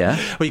 Oh, yeah.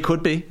 Well, he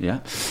could be. Yeah.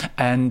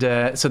 And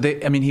so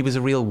he was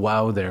a real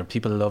wow there.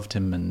 People loved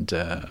him, and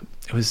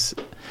it was...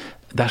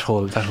 That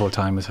whole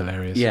time was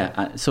hilarious.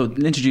 Yeah. So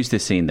introduce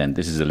this scene then.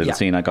 This is a little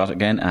scene I got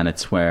again, and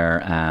it's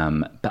where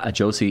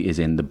Josie is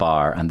in the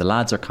bar, and the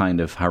lads are kind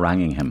of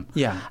haranguing him.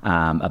 Yeah.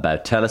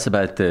 Tell us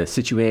about the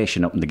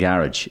situation up in the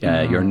garage.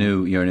 Your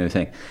new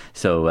thing.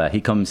 So he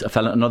comes.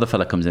 Another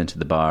fella comes into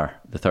the bar.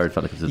 The third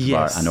fella comes into the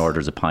bar and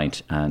orders a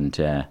pint. And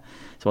so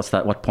what's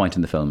that? What point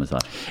in the film is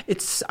that?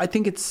 I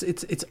think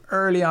it's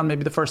early on,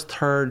 maybe the first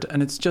third,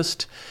 and it's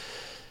just.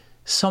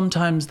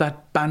 Sometimes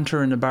that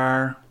banter in a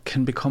bar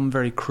can become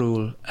very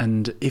cruel,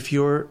 and if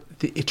you're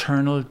the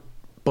eternal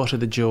butt of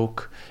the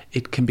joke,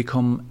 it can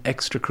become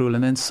extra cruel.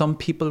 And then some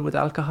people with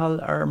alcohol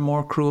are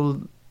more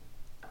cruel,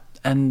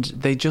 and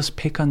they just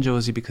pick on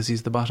Josie because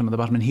he's the bottom of the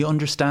bottom, and he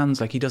understands,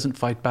 he doesn't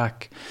fight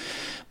back.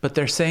 But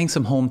they're saying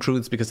some home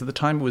truths, because at the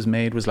time it was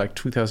made was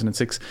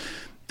 2006.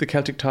 The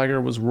Celtic Tiger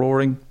was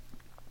roaring.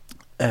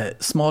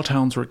 Small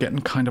towns were getting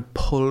kind of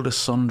pulled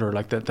asunder,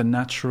 the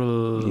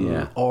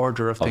natural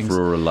order of things,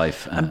 rural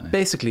life, and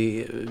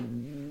basically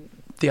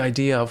the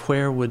idea of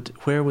where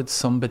would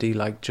somebody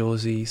like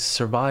Josie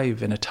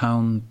survive in a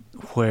town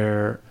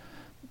where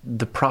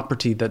the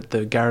property that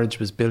the garage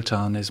was built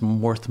on is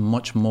worth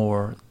much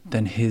more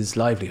than his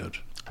livelihood.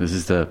 This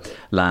is the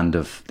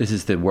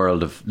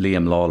world of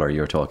Liam Lawler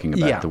you're talking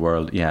about. Yeah. The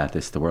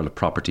world of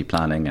property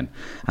planning and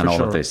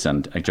all of this,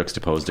 and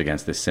juxtaposed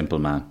against this simple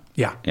man.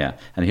 Yeah. Yeah.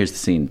 And here's the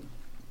scene.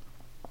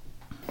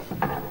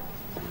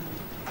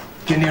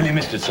 You nearly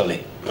missed it,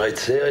 Sully. I'd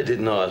say I did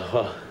not.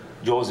 What?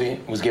 Josie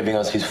was giving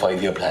us his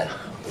 5-year plan.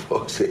 For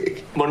fuck's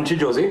sake. Weren't you,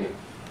 Josie?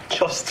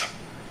 Just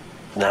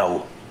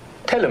now.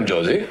 Tell him,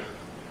 Josie.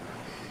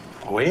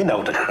 Way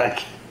now the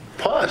crack.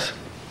 What?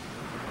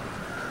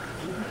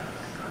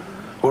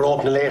 We're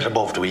open late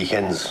above the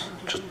weekends.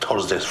 Just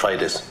Thursdays,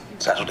 Fridays,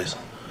 Saturdays.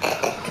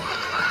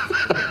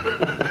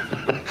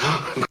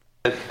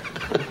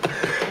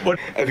 But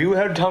have you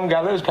heard Tom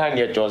Gallagher's plan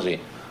yet, Josie?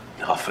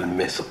 Often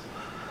miss him.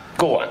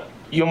 Go on.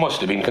 You must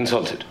have been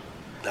consulted.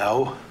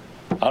 No.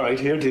 All right,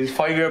 here it is.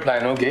 5-year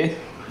plan, okay?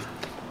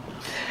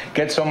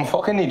 Get some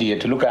fucking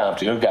idiot to look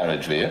after your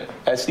garage for you.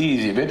 That's the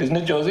easy bit, isn't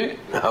it, Josie?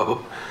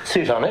 No.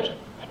 Sit on it.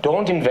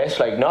 Don't invest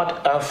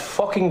not a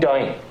fucking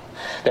dime.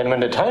 Then when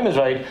the time is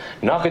right,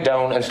 knock it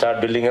down and start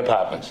building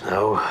apartments.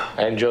 No.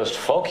 And just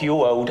fuck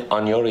you out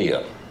on your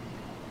ear.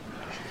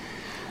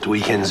 The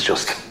weekend's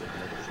just...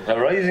 A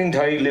rising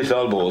tide lifts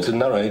all boats, isn't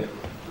that right?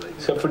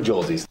 Except for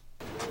Josie's.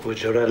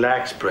 Would you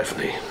relax,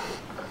 Breffney?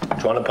 Do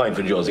you want a pint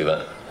for Josie,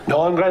 man?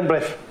 No, I'm grand,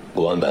 Breff.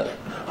 Go on, man.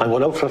 I'm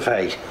going out for a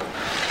fag.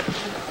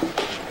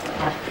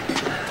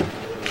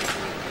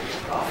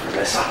 Oh,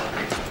 bless her.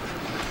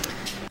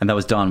 And that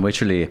was Don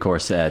Wycherley, of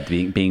course,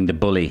 being the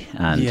bully,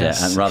 and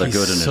rather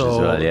good in it as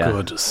well.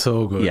 Yeah,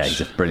 so good. Yeah,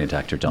 he's a brilliant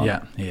actor, Don.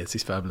 Yeah, he is.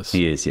 He's fabulous.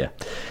 He is, yeah.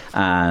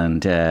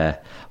 And just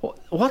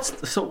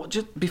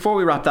before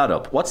we wrap that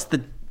up, what's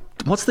the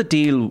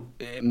deal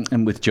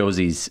with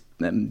Josie's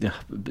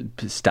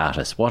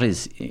status? What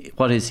is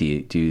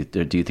he? Do you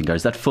think, or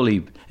is that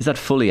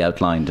fully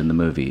outlined in the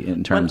movie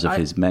in terms of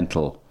his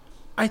mental?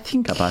 I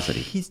think capacity.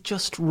 He's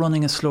just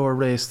running a slower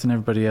race than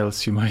everybody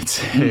else, you might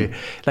say.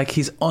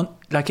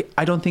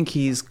 I don't think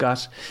he's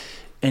got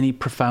any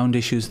profound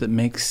issues that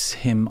makes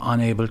him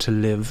unable to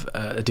live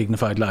a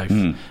dignified life.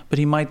 But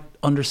he might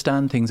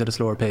understand things at a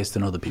slower pace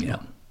than other people. Yeah.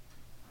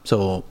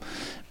 So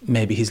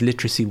maybe his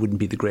literacy wouldn't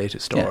be the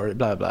greatest, or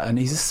blah blah. And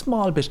he's a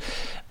small bit.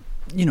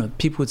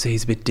 People would say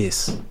he's a bit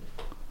dis.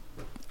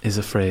 Is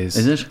a phrase.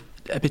 Is it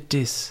a bit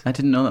dis? I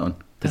didn't know that one.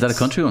 Is that a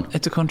country one?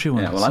 It's a country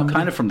one. Yeah, well, I'm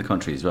kind of from the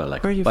country as well. Where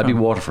are you I'd from? be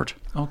Waterford.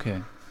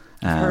 Okay.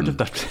 I've heard of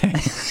that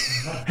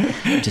place.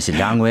 Just a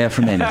long way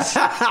from Ennis.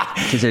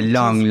 Just a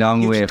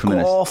long way from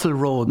Ennis. Awful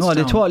roads. No,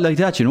 they down. talk like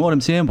that. You know what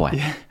I'm saying, boy?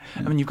 Yeah.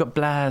 I mean, you've got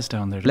Blaze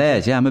down there.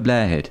 Blaze, yeah, I'm a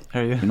Blahead.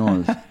 Are you? You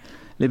know,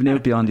 living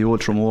out beyond the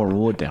old Tramore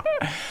Road there.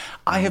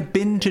 I have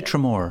been to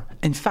Tramore.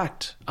 In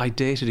fact, I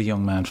dated a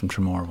young man from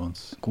Tramore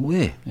once. Go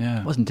away.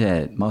 Yeah. Wasn't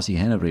Mossy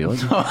Henry,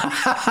 was it?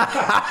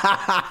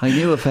 I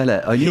knew a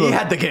fella. He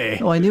had the gay.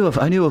 No, I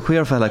knew a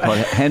queer fella called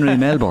Henry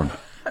Melbourne.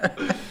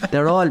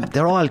 They're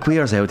all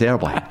queers out there,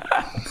 boy.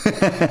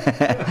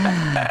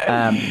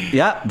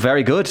 Yeah,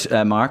 very good,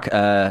 Mark.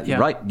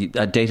 Right, you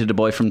dated a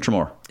boy from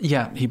Tramore.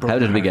 Yeah, he broke. How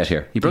did my we heart. get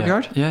here? He broke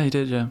your heart? Yeah, he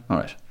did. Yeah. All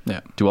right.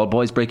 Yeah. Do all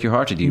boys break your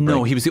heart, or do you break?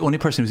 No, he was the only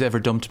person who's ever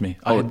dumped me.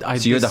 Oh,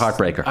 so you're the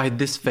heartbreaker. I had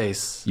this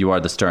face. You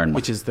are the stern one.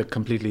 Which is the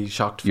completely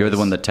shocked face. You're the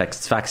one that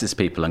faxes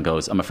people and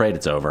goes, I'm afraid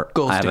it's over.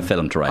 Ghosting. I have a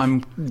film to write.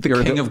 I'm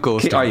the king of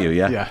ghosting. Are you,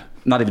 yeah? Yeah.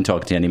 Not even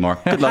talking to you anymore.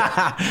 Good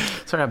luck.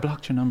 Sorry, I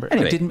blocked your number.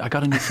 Anyway. I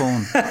got a new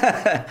phone.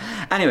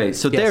 Anyway,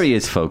 so there he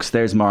is, folks.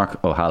 There's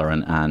Mark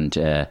O'Halloran,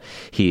 and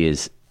he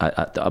is,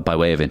 by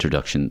way of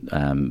introduction,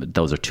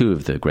 those are two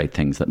of the great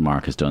things that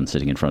Mark has done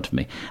sitting in front of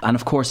me. And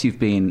of course, you've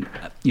been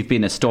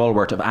a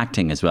stalwart of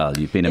acting as well.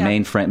 You've been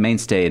a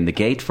mainstay in The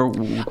Gate for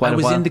quite a while. I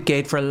was in The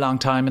Gate for a long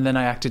time, and then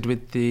I acted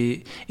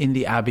in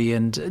the Abbey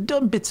and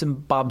done bits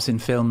and bobs in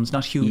films,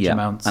 not huge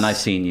amounts. And I've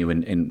seen you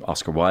in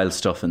Oscar Wilde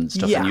stuff and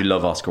Yeah. and you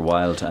love Oscar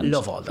Wilde. And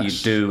love all that. You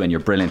do, and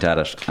you're brilliant at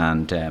it.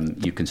 And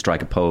you can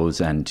strike a pose,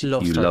 and you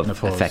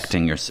love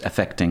affecting,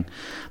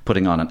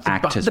 putting on an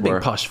act as the were.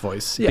 big posh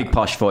voice. Yeah. Big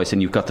posh voice,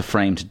 and you've got the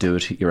frame to do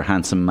it. You're a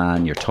handsome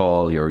man. You're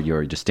tall.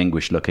 You're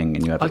distinguished looking,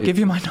 and you have. I'll give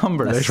you my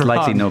number later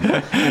slightly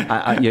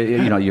on.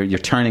 You're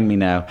turning me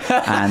now,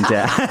 and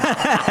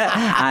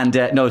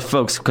no,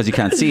 folks, because you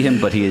can't see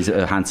him, but he is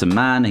a handsome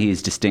man. He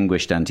is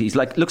distinguished, and he's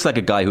looks like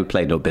a guy who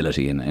played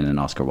nobility in an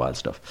Oscar Wilde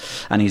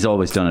stuff, and he's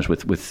always done it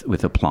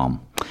with aplomb.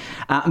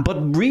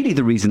 But really,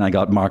 the reason I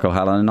got Mark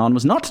O'Halloran on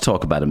was not to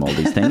talk about him all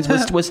these things,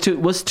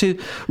 was to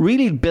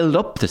really build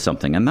up to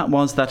something, and that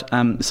was that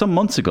some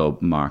months ago,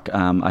 Mark,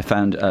 I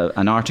found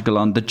an article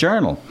on The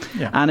Journal,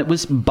 and it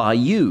was by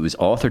you, it was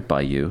authored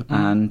by you,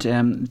 and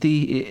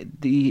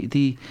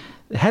the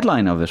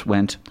headline of it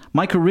went,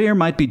 "My career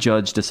might be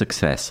judged a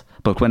success,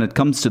 but when it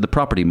comes to the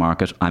property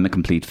market, I'm a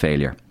complete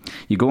failure."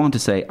 You go on to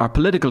say, "Our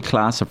political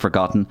class have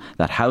forgotten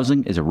that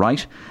housing is a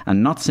right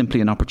and not simply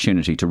an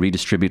opportunity to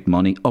redistribute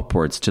money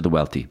upwards to the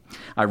wealthy."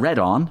 I read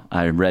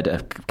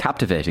a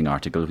captivating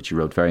article which you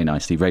wrote very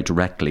nicely, very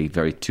directly,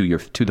 very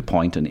to the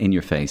point and in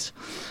your face,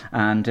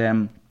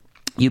 and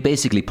you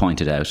basically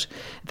pointed out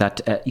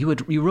that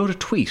you wrote a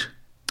tweet,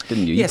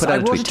 didn't you? Yes, you put out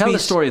I wrote a tweet. Tell the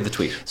story of the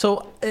tweet.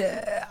 So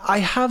I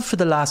have for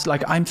the last,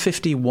 I'm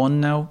 51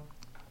 now.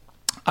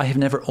 I have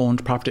never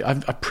owned property.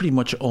 I've pretty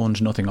much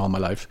owned nothing all my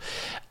life.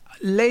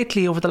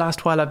 Lately, over the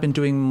last while, I've been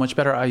doing much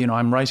better.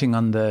 I'm writing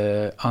on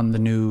the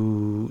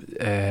new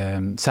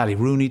Sally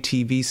Rooney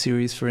TV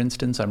series, for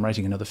instance. I'm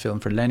writing another film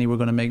for Lenny we're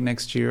going to make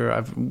next year.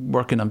 I'm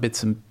working on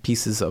bits and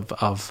pieces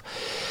of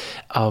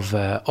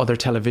other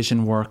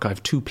television work. I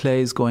have 2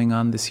 plays going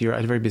on this year. I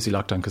had a very busy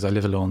lockdown because I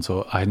live alone,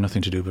 so I had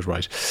nothing to do but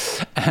write.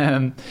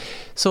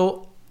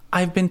 So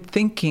I've been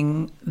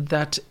thinking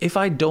that if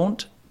I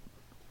don't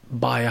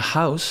buy a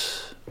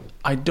house,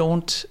 I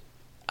don't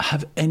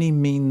have any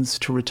means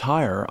to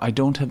retire. I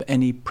don't have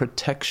any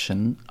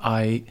protection.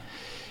 I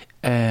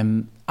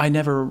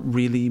never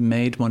really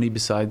made money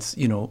besides,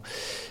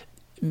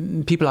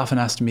 people often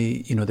ask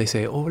me, they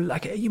say, "Oh,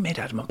 you made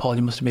Adam and Paul,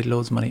 you must have made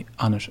loads of money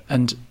on it."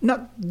 And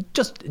not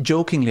just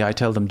jokingly, I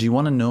tell them, "Do you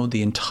want to know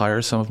the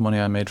entire sum of money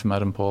I made from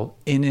Adam and Paul?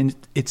 In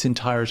its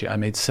entirety, I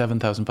made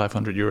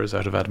 7,500 euros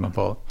out of Adam and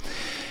Paul."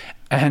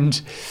 And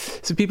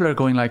so people are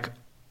going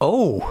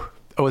 "Oh,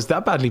 is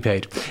that badly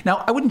paid?"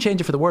 Now, I wouldn't change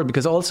it for the world,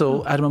 because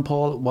also Adam and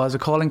Paul was a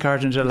calling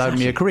card and it allowed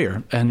me a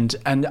career. And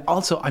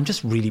also, I'm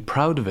just really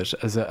proud of it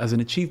as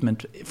an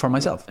achievement for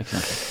myself.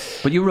 Exactly.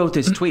 But you wrote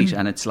this tweet,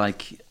 and it's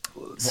like...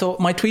 So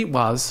my tweet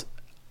was,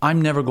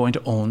 I'm never going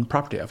to own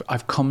property.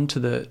 I've come to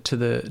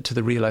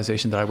the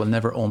realization that I will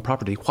never own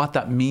property. What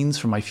that means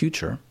for my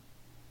future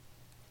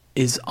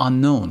is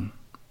unknown.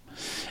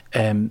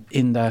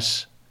 In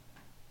that...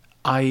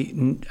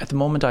 at the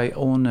moment I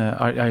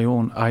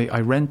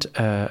rent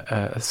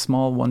a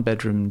small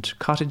 1-bedroomed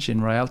cottage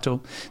in Rialto.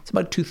 It's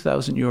about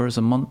 €2,000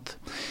 a month.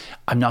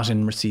 I'm not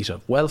in receipt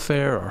of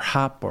welfare or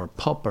HAP or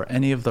PUP or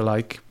any of the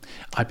like.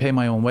 I pay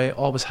my own way,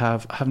 always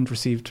have. Haven't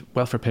received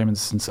welfare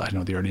payments since,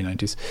 the early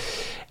 90s.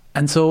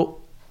 And so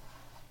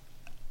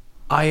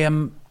I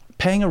am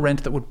paying a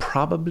rent that would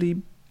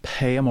probably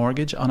pay a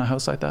mortgage on a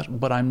house like that,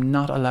 but I'm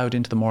not allowed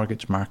into the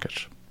mortgage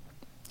market,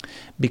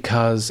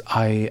 because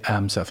I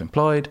am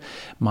self-employed.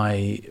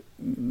 My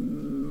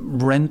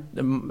rent,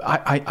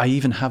 I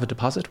even have a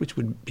deposit, which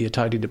would be a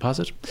tidy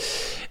deposit.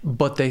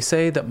 But they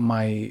say that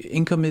my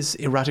income is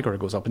erratic, or it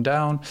goes up and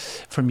down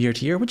from year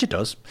to year, which it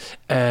does.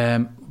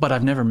 But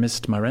I've never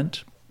missed my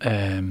rent.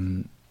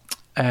 And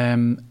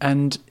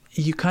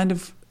you kind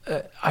of,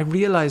 I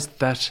realized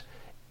that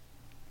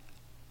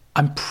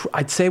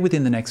I'd say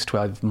within the next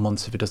 12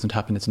 months, if it doesn't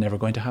happen, it's never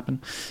going to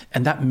happen.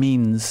 And that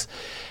means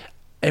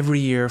every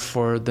year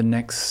for the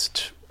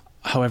next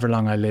however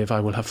long I live, I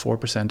will have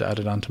 4%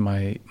 added onto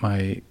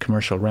my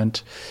commercial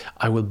rent.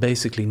 I will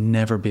basically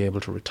never be able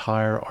to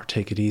retire or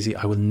take it easy.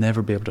 I will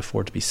never be able to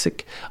afford to be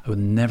sick. I will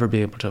never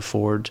be able to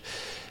afford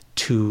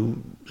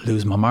to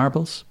lose my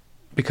marbles,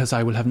 because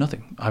I will have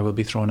nothing. I will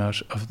be thrown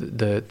out of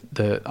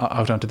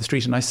out onto the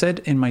street. And I said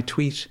in my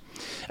tweet,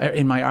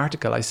 in my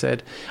article, I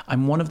said,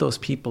 I'm one of those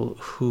people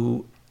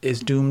who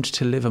is doomed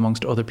to live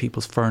amongst other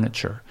people's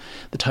furniture.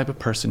 The type of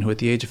person who at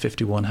the age of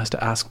 51 has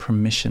to ask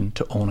permission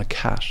to own a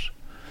cat.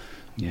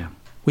 Yeah.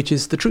 Which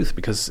is the truth,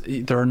 because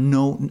there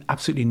are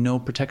absolutely no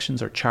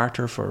protections or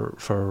charter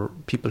for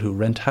people who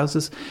rent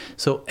houses.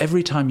 So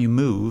every time you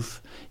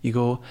move, you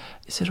go,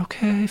 is it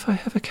okay if I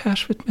have a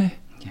cat with me?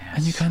 Yes.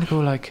 And you kind of go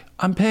like,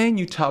 I'm paying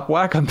you top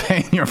whack, I'm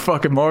paying your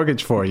fucking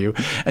mortgage for you,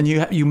 and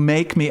you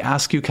make me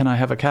ask you, can I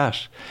have a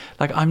cat?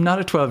 Like, I'm not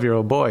a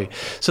 12-year-old boy.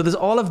 So there's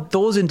all of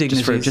those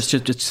indignities. Just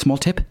a small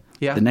tip.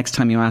 Yeah. The next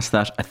time you ask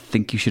that, I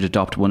think you should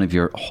adopt one of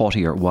your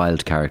haughtier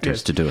wild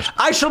characters to do it.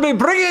 I shall be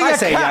bringing a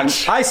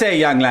cat. I say,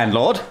 young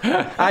landlord,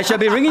 I shall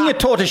be bringing a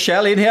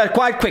tortoiseshell in here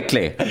quite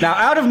quickly. Now,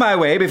 out of my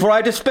way before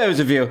I dispose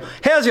of you.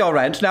 Here's your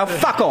rent. Now,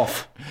 fuck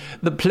off.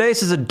 The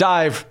place is a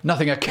dive.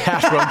 Nothing a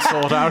cat won't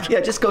sort out.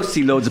 Yeah, just go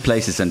see loads of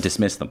places and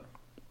dismiss them.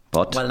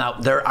 But well, now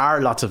there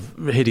are lots of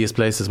hideous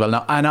places. Well,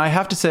 now, and I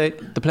have to say,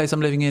 the place I'm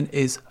living in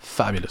is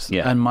fabulous.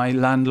 Yeah. And my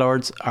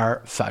landlords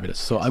are fabulous.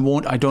 So I can't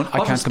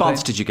What response complain.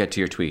 did you get to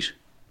your tweet?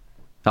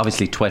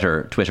 Obviously,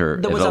 Twitter.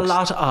 There was a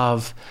lot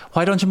of,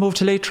 why don't you move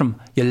to Leitrim,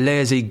 you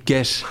lazy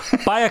git?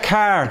 Buy a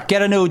car,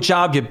 get a new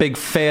job, you big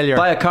failure.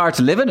 Buy a car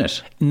to live in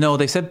it? No,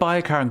 they said buy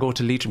a car and go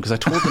to Leitrim, because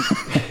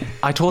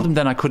I told them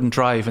then I couldn't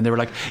drive, and they were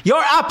like,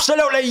 you're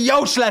absolutely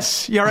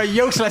useless. You're a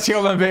useless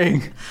human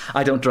being.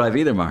 I don't drive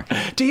either, Mark.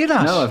 Do you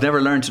not? No, I've never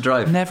learned to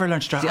drive. Never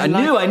learned to drive. See, I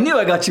knew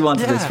I got you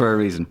onto this for a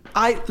reason.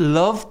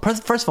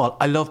 First of all,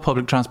 I love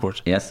public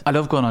transport. Yes. I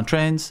love going on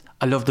trains.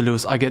 I love the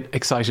Luas. I get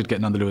excited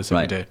getting on the Luas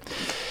every day.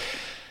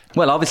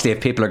 Well, obviously,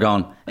 if people are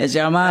going, it's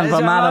your man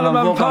from Madam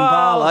and fucking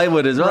Paul, I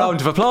would as well. Round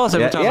of applause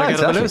every time I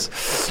get on the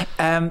exactly.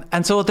 Luas.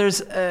 And so there's,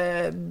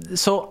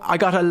 so I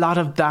got a lot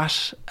of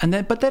that,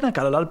 but then I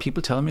got a lot of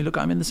people telling me, look,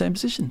 I'm in the same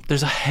position.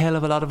 There's a hell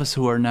of a lot of us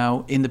who are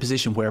now in the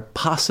position where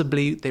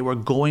possibly they were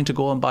going to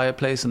go and buy a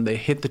place, and they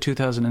hit the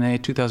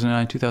 2008,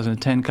 2009,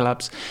 2010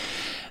 collapse.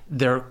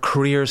 Their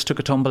careers took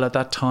a tumble at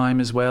that time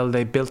as well.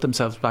 They built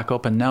themselves back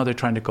up, and now they're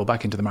trying to go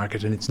back into the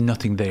market, and it's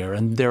nothing there.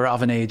 And they're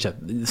of an age,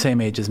 the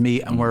same age as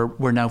me, and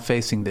we're now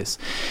facing this.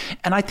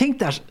 And I think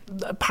that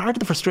part of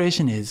the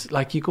frustration is,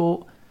 like, you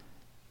go,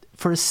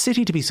 for a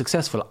city to be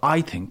successful,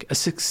 I think a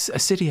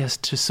city has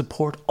to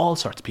support all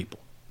sorts of people.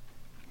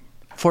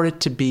 For it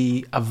to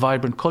be a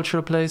vibrant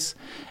cultural place,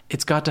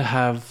 it's got to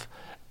have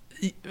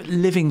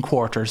living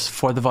quarters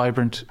for the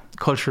vibrant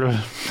cultural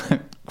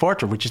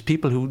quarter, which is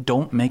people who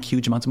don't make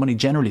huge amounts of money,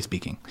 generally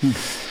speaking.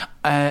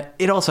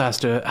 It also has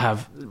to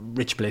have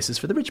rich places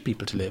for the rich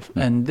people to live,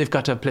 and they've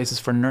got to have places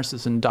for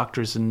nurses and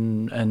doctors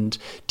and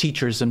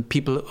teachers and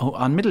people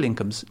on middle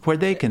incomes where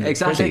they can.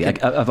 Exactly.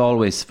 I've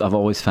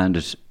always found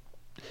it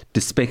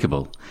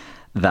despicable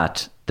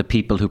that the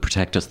people who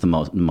protect us the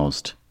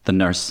most, the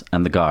nurse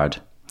and the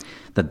guard,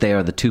 that they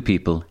are the two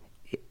people,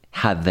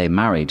 had they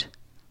married,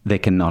 they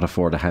cannot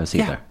afford a house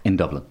either in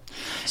Dublin.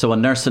 So a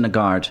nurse and a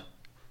guard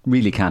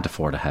really can't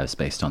afford a house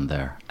based on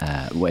their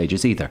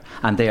wages either.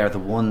 And they are the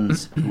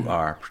ones who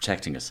are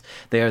protecting us.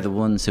 They are the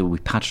ones who we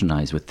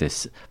patronise with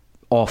this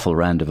awful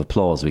round of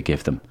applause we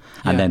give them,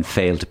 and then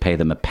fail to pay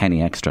them a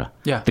penny extra.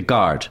 Yeah. The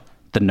guard,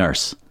 the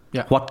nurse.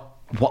 Yeah.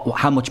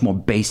 How much more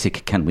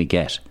basic can we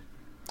get?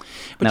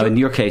 But now, in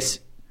your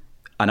case,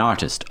 an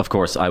artist, of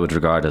course, I would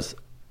regard as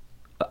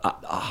a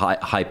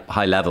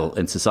high level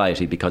in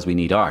society, because we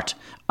need art.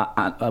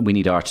 We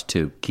need art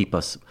to keep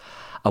us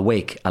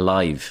awake,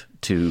 alive.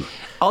 To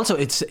also,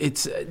 it's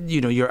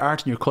your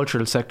art and your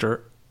cultural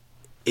sector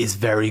is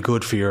very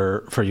good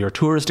for your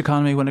tourist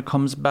economy when it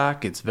comes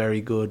back. It's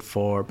very good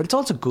but it's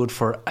also good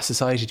for a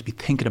society to be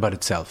thinking about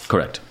itself.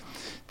 Correct.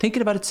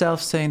 Thinking about itself,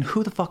 saying,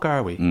 who the fuck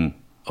are we?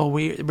 Oh,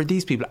 we're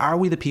these people. Are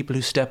we the people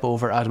who step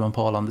over Adam and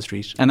Paul on the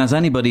street? And as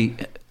anybody,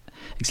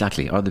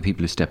 exactly, are the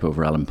people who step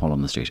over Adam and Paul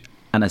on the street.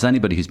 And as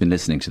anybody who's been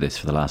listening to this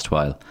for the last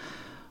while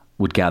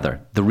would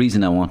gather, the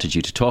reason I wanted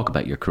you to talk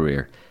about your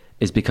career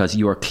is because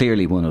you are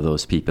clearly one of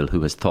those people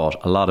who has thought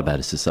a lot about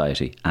a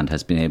society and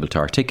has been able to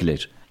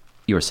articulate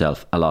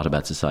yourself a lot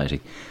about society.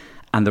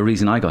 And the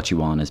reason I got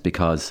you on is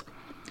because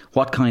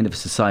what kind of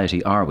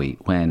society are we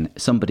when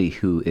somebody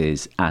who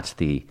is at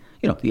the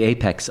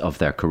apex of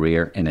their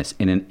career in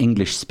an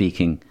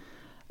English-speaking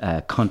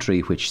country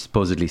which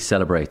supposedly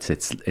celebrates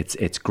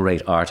its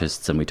great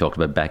artists, and we talked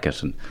about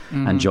Beckett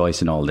and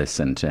Joyce and all this,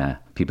 and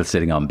people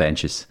sitting on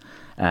benches,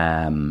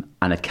 and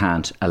it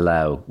can't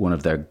allow one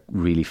of their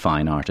really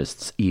fine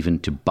artists even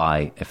to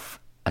buy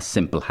a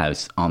simple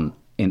house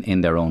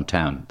in their own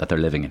town that they're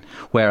living in,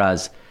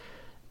 whereas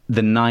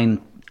the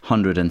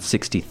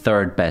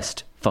 963rd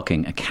best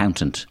fucking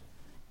accountant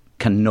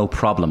can no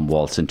problem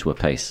waltz into a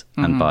place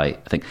and buy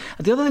a thing.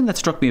 The other thing that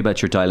struck me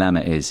about your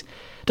dilemma is,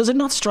 does it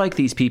not strike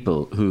these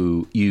people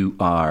who you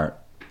are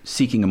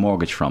seeking a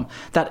mortgage from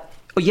that,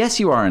 yes,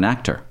 you are an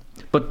actor,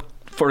 but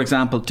for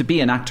example, to be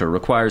an actor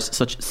requires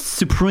such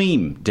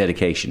supreme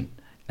dedication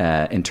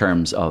in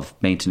terms of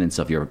maintenance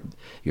of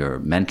your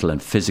mental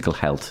and physical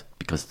health,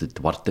 because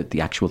what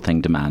the actual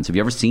thing demands. Have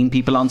you ever seen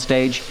people on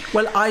stage?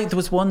 Well, there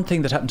was one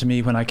thing that happened to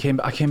me when I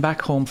came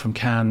back home from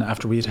Cannes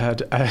after we'd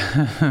had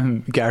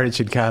Garage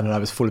in Cannes, and I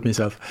was full of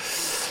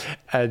myself.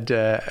 And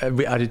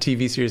we had a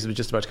TV series that was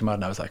just about to come out,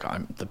 and I was like,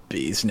 I'm the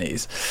bee's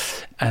knees.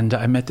 And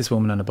I met this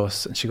woman on a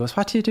bus, and she goes,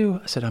 "What do you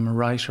do?" I said, "I'm a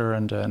writer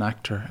and an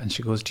actor." And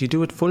she goes, "Do you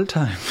do it full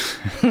time?"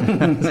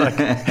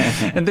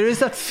 And there is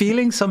that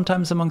feeling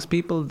sometimes amongst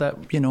people that,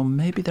 you know,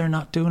 maybe they're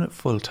not doing it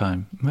full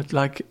time. But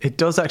like, it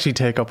does actually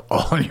take up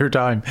all your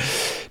time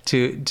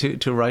to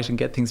write and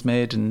get things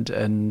made. And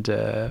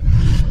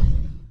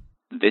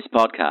This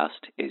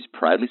podcast is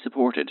proudly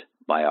supported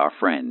by our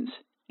friends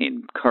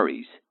in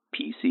Curry's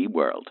PC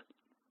World.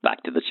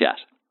 Back to the chat.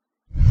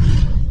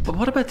 But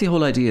what about the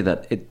whole idea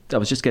that I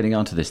was just getting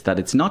onto this, that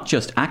it's not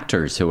just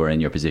actors who are in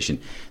your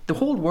position. The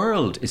whole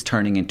world is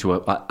turning into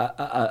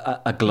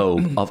a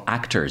globe of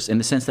actors, in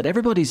the sense that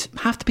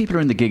half the people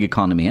are in the gig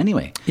economy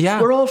anyway. Yeah.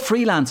 We're all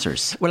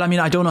freelancers. Well, I mean,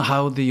 I don't know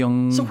how the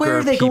young. So where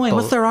are they going?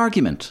 What's their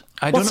argument?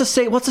 What's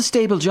a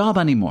stable job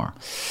anymore?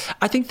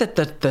 I think that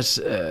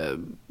the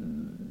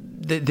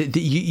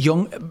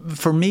young,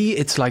 for me,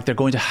 it's like they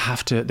would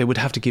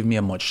have to give me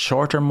a much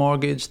shorter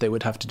mortgage. They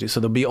would have to do, so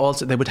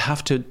they would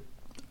have to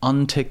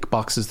untick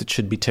boxes that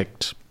should be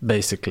ticked,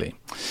 basically.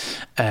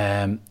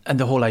 And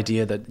the whole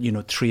idea that, you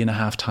know,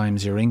 3.5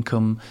 times your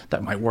income,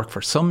 that might work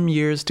for some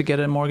years to get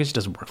a mortgage,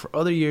 doesn't work for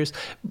other years.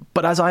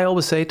 But as I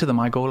always say to them,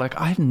 I go, like,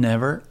 I've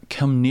never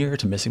come near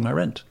to missing my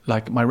rent.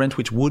 Like, my rent,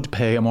 which would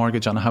pay a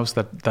mortgage on a house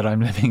that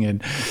I'm living in,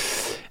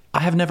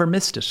 I have never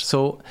missed it.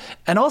 So,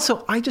 and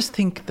also, I just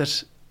think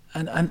that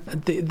and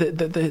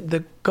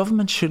the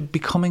government should be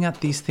coming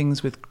at these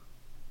things with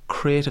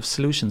creative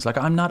solutions. Like,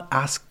 I'm not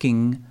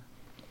asking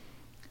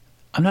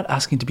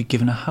to be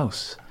given a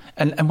house.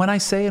 And when I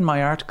say in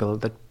my article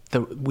that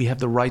we have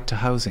the right to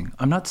housing,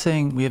 I'm not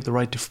saying we have the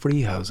right to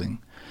free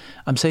housing.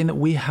 I'm saying that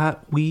we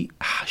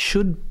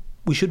should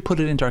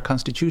put it into our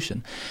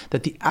constitution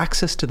that the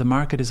access to the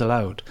market is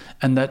allowed,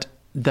 and that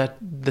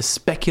the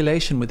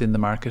speculation within the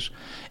market,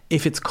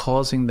 if it's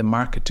causing the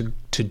market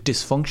to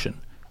dysfunction,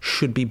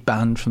 should be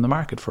banned from the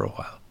market for a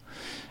while.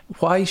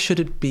 Why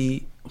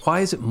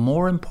is it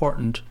more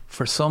important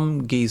for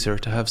some geezer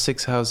to have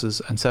 6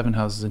 houses and 7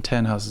 houses and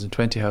 10 houses and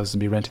 20 houses and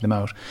be renting them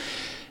out,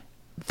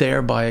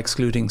 thereby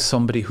excluding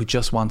somebody who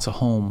just wants a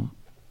home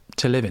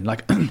to live in?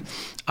 Like,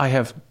 I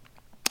have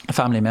a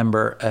family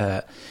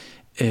member,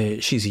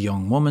 she's a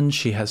young woman,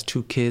 she has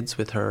 2 kids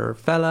with her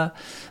fella,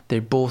 they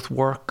both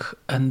work,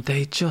 and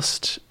they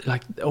just,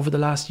 like, over the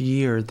last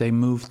year, they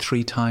moved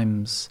 3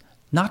 times.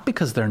 Not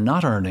because they're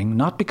not earning,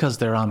 not because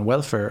they're on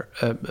welfare.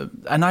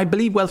 And I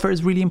believe welfare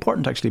is really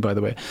important, actually, by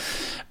the way.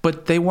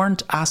 But they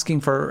weren't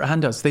asking for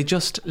handouts. They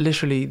just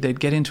literally, they'd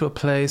get into a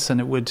place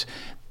and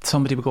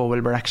somebody would go,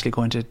 well,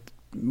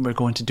 we're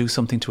going to do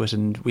something to it,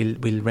 and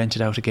we'll rent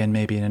it out again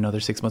maybe in another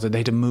 6 months. Or they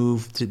had to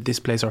move to this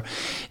place, or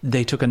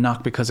they took a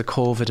knock because of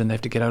COVID and they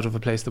have to get out of a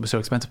place that was so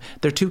expensive.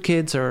 Their 2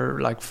 kids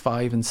are like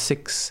 5 and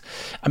 6.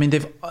 I mean,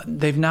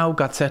 they've now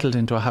got settled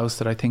into a house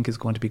that I think is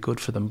going to be good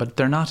for them, but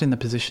they're not in the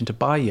position to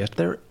buy yet.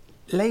 They're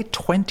late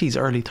 20s,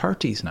 early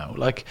 30s now.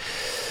 Like,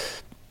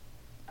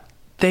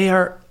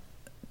 they're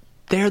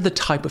the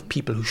type of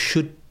people who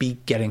should be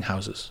getting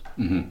houses.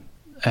 Mm-hmm.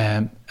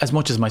 As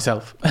much as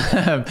myself.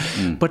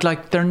 But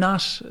like, they're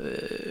not,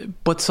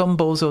 but some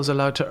bozos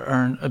allowed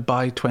to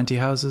buy 20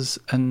 houses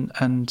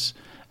and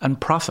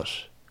profit.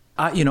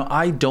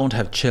 I don't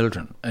have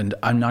children, and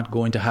I'm not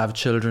going to have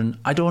children.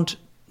 I don't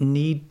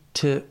need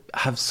to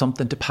have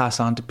something to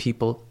pass on to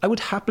people. I would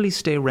happily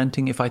stay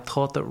renting if I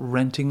thought that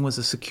renting was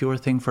a secure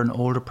thing for an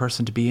older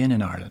person to be in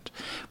Ireland.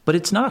 But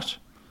it's not.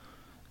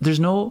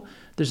 There's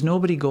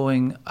nobody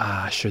going,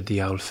 sure,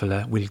 the old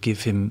fella, we'll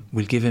give him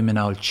an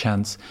old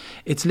chance.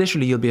 It's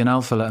literally, you'll be an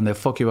old fella and they'll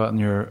fuck you out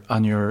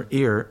on your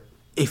ear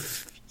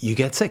if you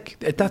get sick.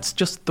 That's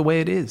just the way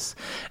it is.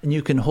 And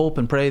you can hope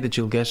and pray that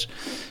you'll get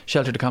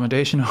sheltered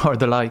accommodation or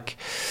the like.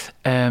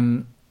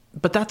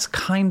 But that's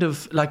kind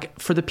of like,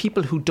 for the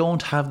people who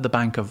don't have the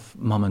bank of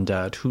mum and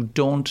dad, who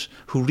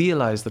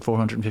realise that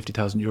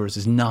 450,000 euros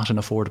is not an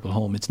affordable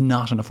home. It's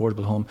not an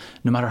affordable home,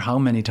 no matter how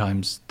many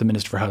times the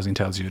Minister for Housing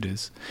tells you it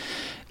is.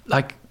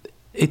 Like,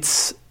 it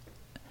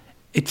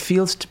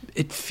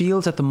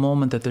feels at the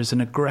moment that there's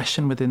an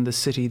aggression within the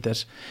city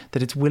that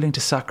it's willing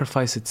to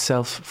sacrifice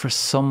itself for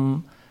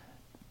some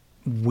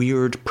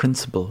weird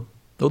principle.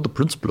 Oh, the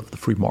principle of the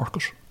free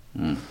market.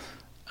 Mm.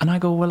 And I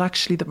go, well,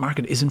 actually, the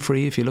market isn't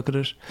free if you look at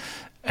it.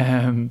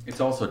 It's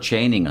also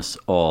chaining us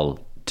all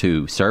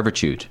to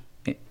servitude,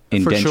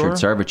 indentured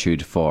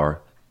servitude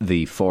for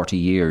the 40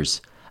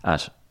 years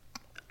at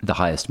the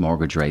highest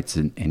mortgage rates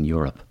in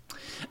Europe.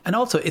 And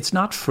also, it's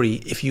not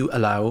free if you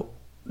allow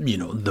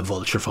the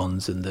vulture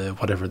funds and the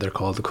whatever they're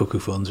called, the cuckoo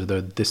funds, or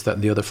the this, that,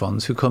 and the other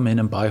funds, who come in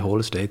and buy whole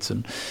estates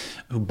and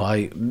who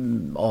buy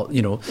all.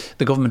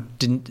 The government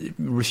didn't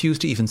refuse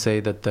to even say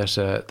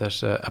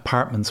that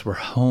apartments were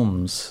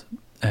homes,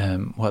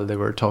 while they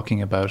were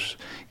talking about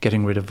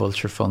getting rid of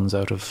vulture funds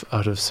out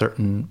of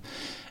certain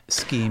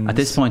schemes. At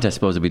this point, I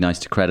suppose it'd be nice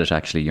to credit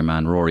actually your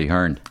man Rory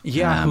Hearn,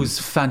 who's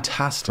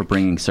fantastic for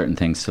bringing certain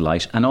things to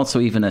light, and also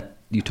even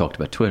you talked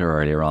about Twitter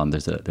earlier on.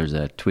 There's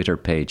a Twitter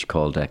page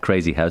called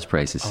Crazy House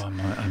Prices,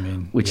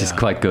 which is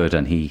quite good,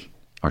 and he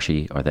or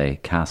she or they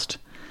cast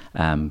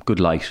good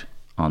light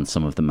on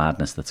some of the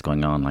madness that's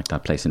going on, like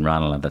that place in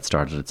Ranelagh that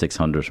started at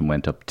 600 and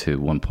went up to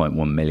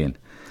 1.1 million,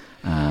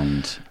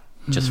 and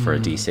just for a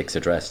D6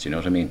 address. Do you know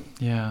what I mean?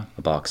 Yeah,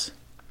 a box.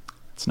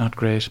 It's not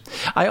great.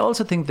 I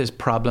also think there's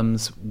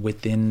problems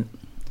within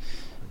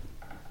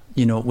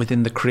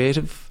the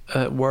creative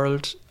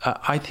world.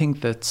 I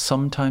think that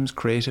sometimes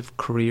creative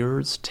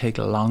careers take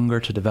longer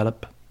to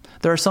develop.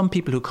 There are some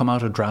people who come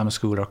out of drama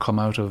school or come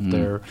out of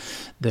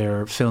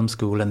their film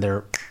school and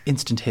they're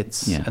instant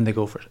hits and they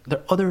go for it. There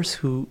are others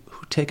who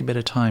take a bit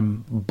of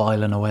time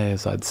boiling away,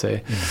 as I'd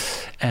say.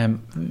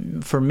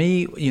 For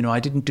me, I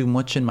didn't do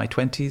much in my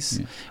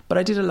 20s, but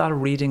I did a lot of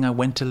reading. I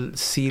went to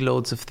see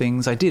loads of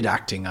things. I did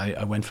acting.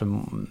 I went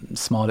from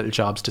small little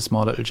jobs to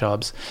small little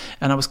jobs,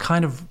 and I was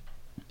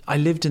I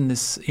lived in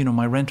this,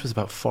 my rent was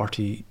about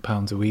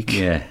 £40 a week.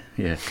 Yeah.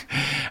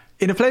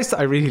 In a place that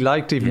I really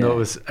liked, even though it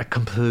was a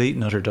complete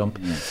and utter dump.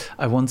 Yeah.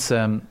 I once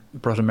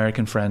brought an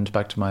American friend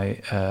back to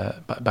my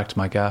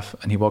gaff,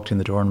 and he walked in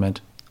the door and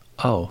went,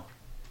 "Oh,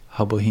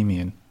 how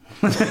bohemian."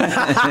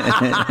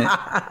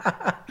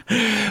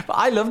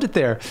 I loved it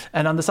there,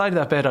 and on the side of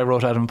that bed I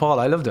wrote Adam and Paul.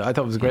 I loved it. I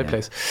thought it was a great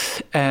place.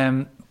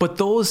 But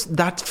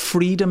that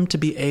freedom to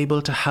be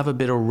able to have a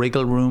bit of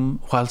wriggle room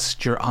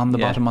whilst you're on the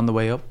bottom on the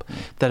way up,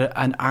 that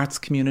an arts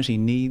community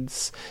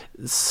needs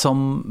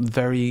some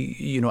very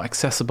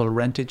accessible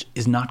rentage,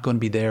 is not going to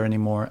be there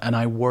anymore. And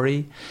I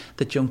worry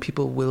that young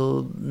people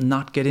will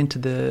not get into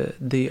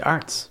the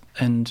arts,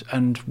 and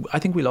I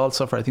think we'll all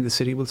suffer. I think the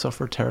city will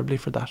suffer terribly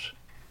for that.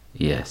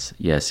 Yes,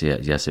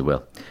 it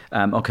will.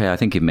 Okay, I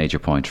think you've made your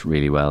point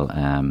really well,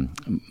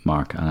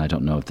 Mark, and I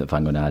don't know if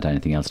I'm going to add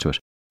anything else to it.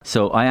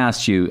 So I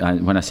asked you,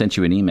 when I sent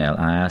you an email,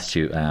 I asked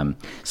you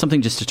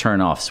something just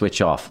to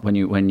switch off, when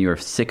you're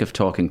sick of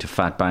talking to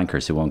fat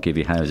bankers who won't give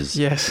you houses.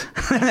 Yes.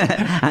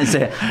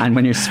 and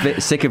when you're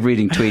sick of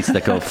reading tweets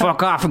that go,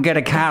 "Fuck off and get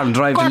a car and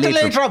drive to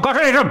Leitrim. Go to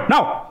Leitrim!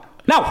 No!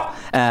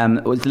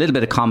 With a little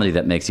bit of comedy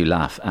that makes you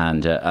laugh,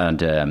 and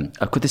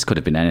this could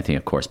have been anything,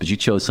 of course, but you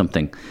chose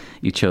something.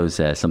 You chose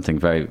something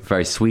very,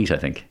 very sweet, I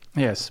think.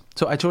 Yes.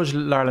 So I chose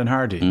Laurel and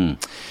Hardy.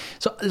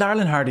 So Laurel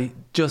and Hardy,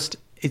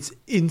 it's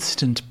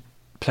instant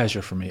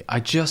pleasure for me. I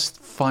just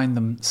find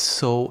them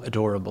so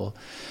adorable.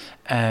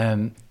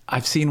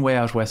 I've seen Way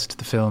Out West,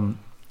 the film,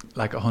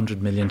 like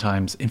 100 million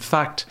times. In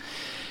fact,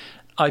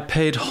 I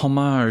paid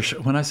homage.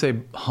 When I say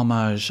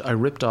homage, I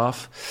ripped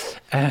off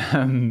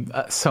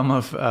some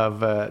of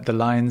the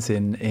lines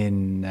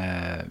in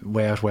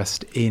Way Out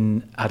West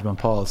in Adam and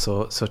Paul.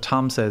 So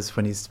Tom says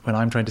when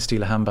I'm trying to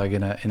steal a handbag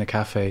in a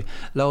cafe,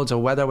 "Loads of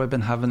weather we've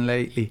been having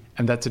lately,"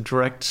 and that's a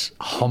direct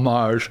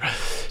homage.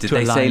 Did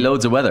they say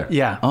loads of weather?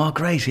 Yeah. Oh,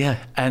 great. Yeah.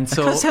 And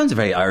so that sounds a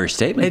very Irish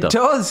statement. It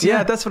does.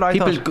 Yeah, that's what I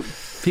thought.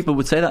 People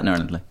would say that in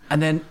Ireland. Like.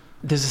 And then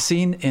there's a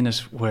scene in it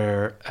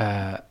where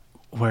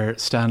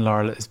Stan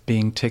Laurel is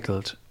being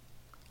tickled,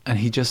 and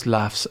he just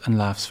laughs and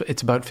laughs.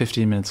 It's about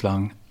 15 minutes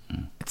long.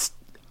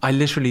 I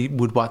literally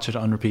would watch it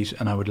on repeat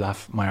and I would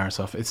laugh my arse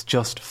off. It's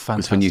just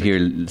fantastic. Because when you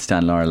hear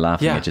Stan Laurel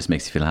laughing, it just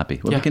makes you feel happy.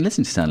 Well, we can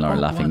listen to Stan Laurel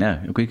laughing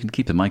now. We can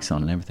keep the mics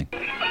on and everything.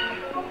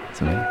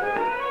 So I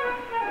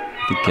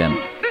think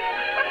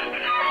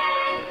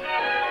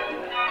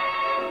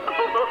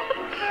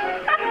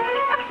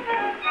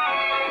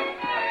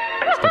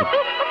it's got a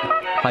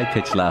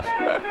high-pitched laugh.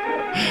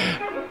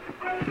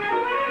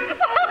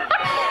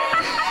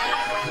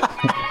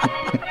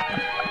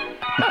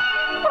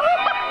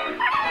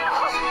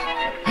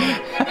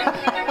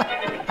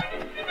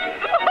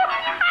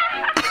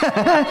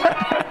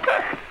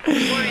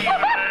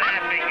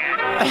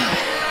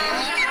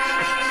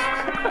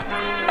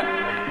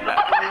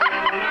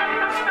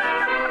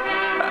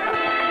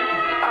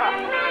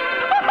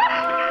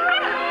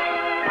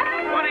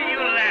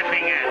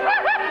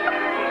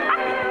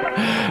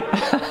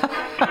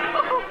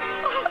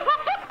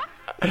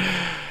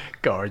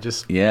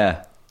 Gorgeous.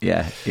 Yeah.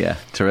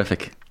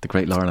 Terrific. The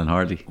great Laurel and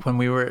Hardy. When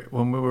we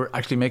were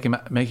actually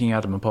making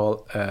Adam and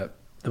Paul, there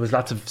was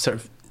lots of sort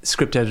of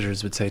script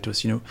editors would say to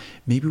us,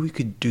 maybe we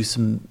could do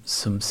some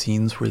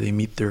scenes where they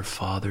meet their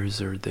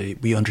fathers, or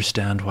we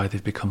understand why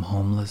they've become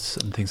homeless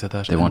and things like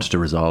that. They wanted to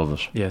resolve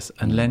it. Yes,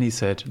 and Lenny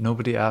said,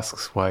 nobody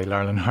asks why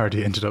Laurel and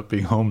Hardy ended up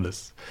being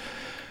homeless.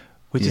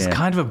 Which is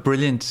kind of a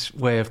brilliant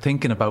way of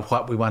thinking about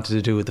what we wanted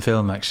to do with the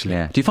film, actually.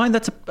 Yeah. Do you find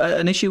that's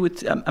an issue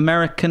with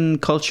American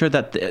culture,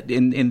 that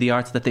in the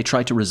arts, that they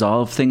try to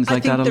resolve things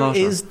like that a lot?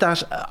 There is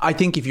that. I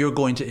think if you're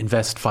going to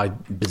invest £5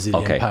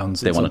 bazillion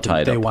pounds, they want to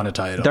tie it up. They want to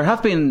tie it up. There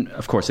have been,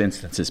 of course,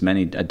 instances,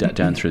 many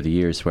down through the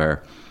years,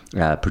 where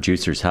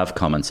producers have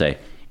come and say,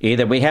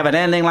 either we have an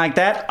ending like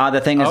that, or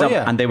the thing is up,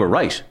 and they were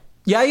right.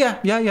 Yeah.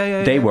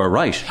 They were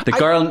right.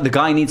 The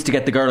guy needs to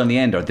get the girl in the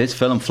end, or this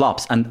film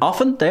flops, and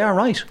often they are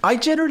right. I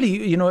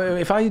generally,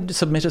 if I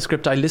submit a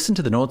script, I listen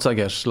to the notes I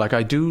get. Like,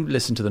 I do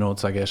listen to the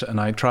notes I get, and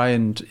I try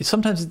and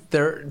sometimes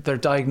they're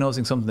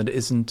diagnosing something that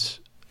isn't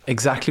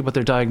exactly what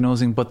they're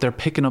diagnosing, but they're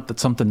picking up that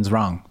something's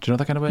wrong. Do you know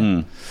that kind of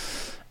way?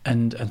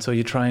 And so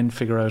you try and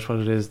figure out what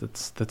it is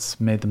that's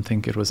made them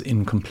think it was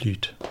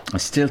incomplete. I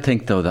still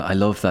think, though, that I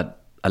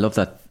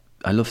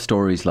love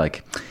stories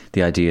like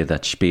the idea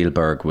that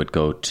Spielberg would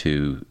go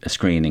to a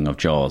screening of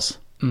Jaws,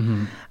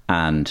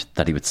 and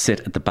that he would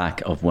sit at the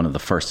back of one of the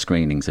first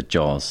screenings at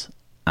Jaws,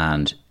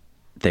 and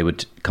they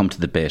would come to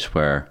the bit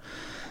where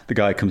the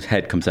guy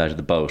head comes out of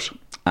the boat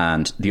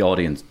and the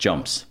audience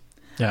jumps,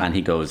 and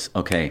he goes,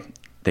 okay,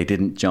 they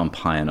didn't jump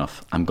high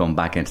enough, I'm going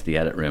back into the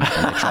edit room,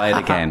 and they try it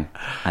again,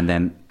 and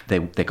then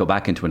they go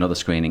back into another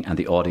screening and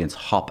the audience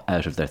hop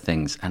out of their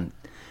things, and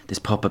this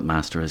puppet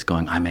master is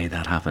going, I made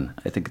that happen.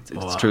 I think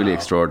it's truly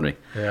extraordinary.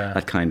 Yeah.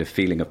 That kind of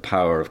feeling of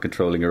power of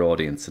controlling your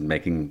audience and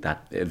making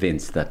that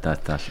evince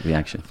that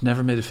reaction. I've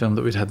never made a film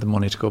that we'd had the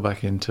money to go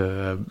back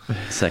into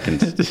second.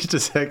 Just a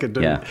second.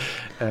 Yeah.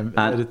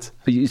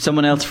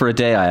 Someone else for a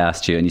day, I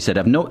asked you, and you said,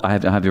 I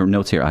have your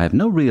notes here. I have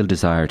no real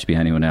desire to be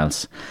anyone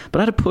else,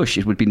 but at a push,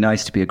 it would be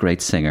nice to be a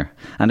great singer,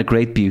 and a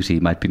great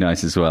beauty might be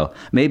nice as well.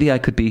 Maybe I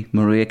could be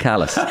Maria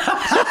Callas.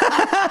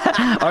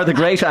 Or the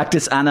great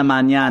actress Anna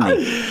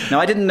Magnani. Now,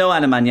 I didn't know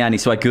Anna Magnani,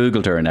 so I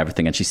googled her and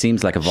everything, and she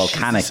seems like a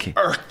volcanic,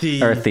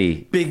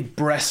 earthy,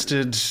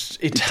 big-breasted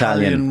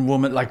Italian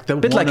woman, like the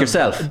bit like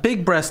yourself.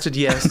 Big-breasted,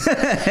 yes.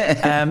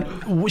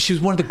 She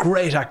was one of the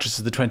great actresses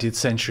of the 20th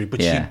century,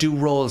 but she'd do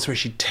roles where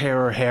she'd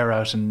tear her hair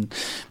out and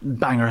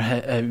bang her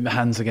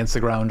hands against the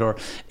ground, or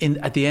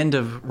at the end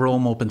of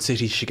Rome Open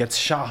City, she gets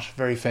shot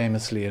very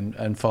famously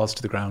and falls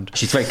to the ground.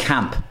 She's very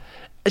camp.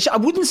 I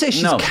wouldn't say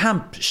she's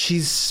camp.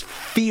 She's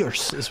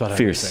fierce, is what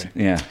I would say.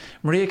 Yeah.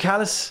 Maria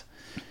Callas,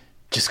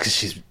 just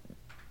because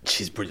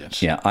she's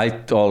brilliant. Yeah,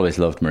 I always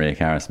loved Maria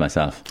Callas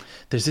myself.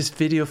 There's this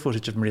video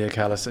footage of Maria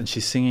Callas, and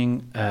she's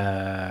singing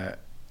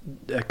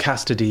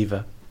Casta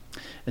Diva,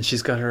 and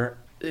she's got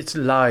it's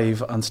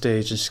live on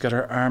stage, and she's got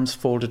her arms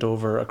folded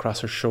over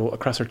across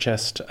her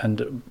chest,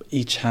 and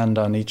each hand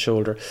on each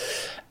shoulder,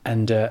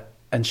 and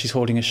she's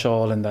holding a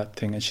shawl in that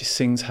thing, and she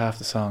sings half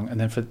the song, and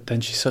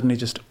then she suddenly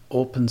just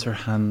opens her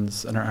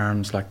hands and her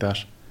arms like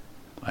that.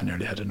 I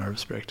nearly had a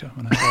nervous breakdown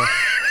when I saw it.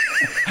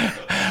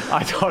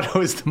 I thought it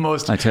was the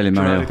most. I tell you,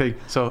 Mario, thing.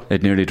 So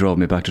it nearly drove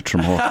me back to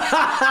Tramore.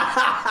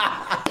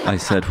 I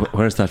said,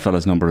 "Where's that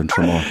fella's number in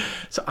Tramore?"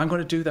 So I'm going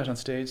to do that on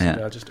stage. Yeah.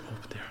 So I'll just open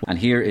there. And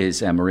here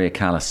is Maria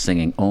Callas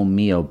singing "O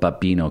mio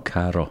babbino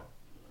caro."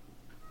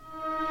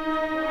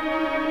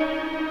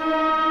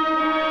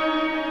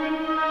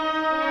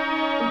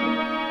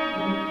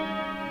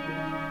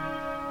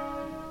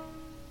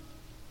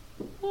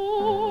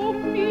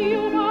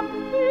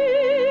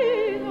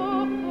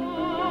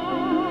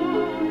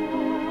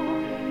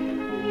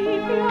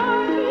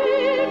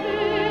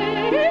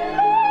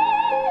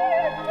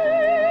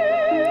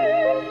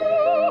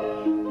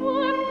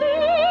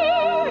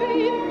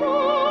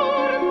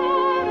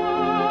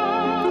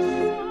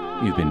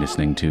 You've been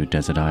listening to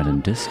Desert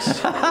Island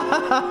Discs.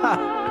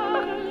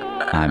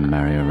 I'm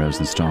Mario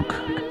Rosenstock.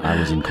 I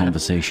was in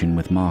conversation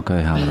with Mark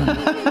O'Halloran.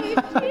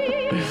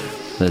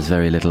 There's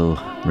very little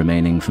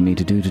remaining for me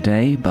to do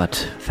today, but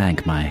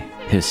thank my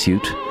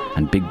hirsute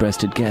and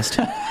big-breasted guest.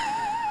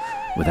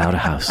 Without a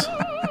house,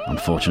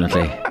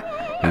 unfortunately,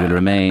 he will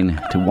remain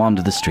to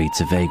wander the streets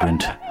a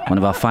vagrant, one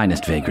of our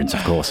finest vagrants,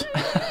 of course,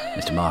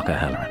 Mr. Mark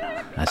O'Halloran,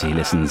 as he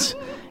listens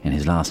in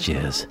his last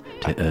years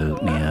to O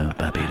Mio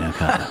Babbino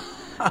Caro,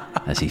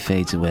 as he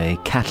fades away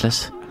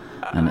catless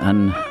and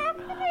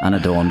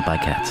unadorned by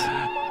cats.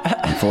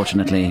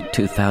 Unfortunately,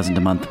 2,000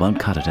 a month won't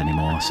cut it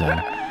anymore, so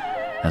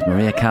as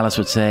Maria Callas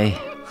would say,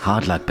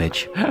 hard luck,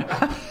 bitch.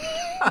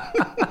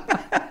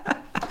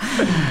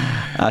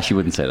 She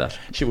wouldn't say that.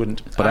 She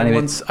wouldn't. But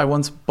anyway, I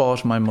once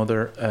bought my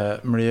mother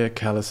Maria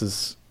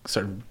Callas's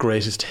sort of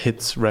greatest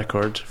hits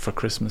record for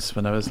Christmas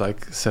when I was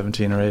like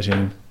 17 or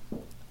 18.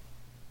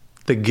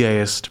 The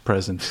gayest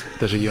present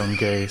that a young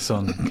gay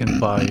son can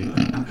buy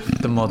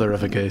the mother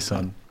of a gay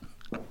son.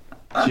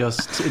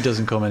 Just, it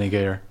doesn't come any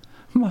gayer.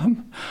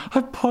 Mum,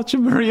 I bought you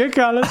Maria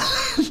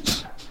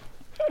Callas.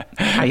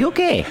 Are you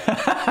gay?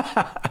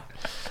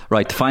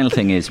 Right, the final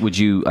thing is, would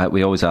you,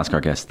 we always ask our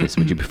guests this,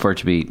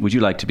 would you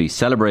like to be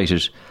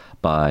celebrated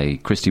by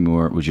Christy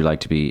Moore, would you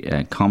like to be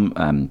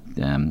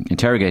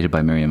interrogated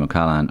by Miriam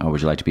O'Callaghan, or would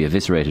you like to be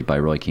eviscerated by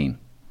Roy Keane?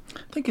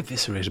 I think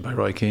eviscerated by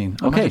Roy Keane.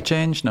 I might have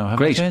changed now.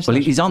 Great. Well,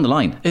 he's on the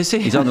line. Is he?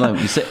 He's on the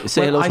line.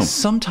 Say hello to him.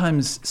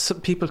 Sometimes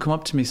people come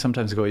up to me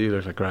sometimes and go, you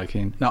look like Roy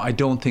Keane. Now, I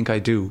don't think I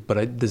do,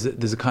 but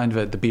there's a kind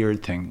of the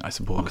beard thing, I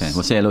suppose. Okay,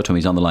 well, say hello to him.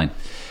 He's on the line.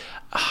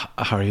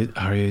 How are you,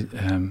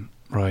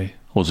 Roy?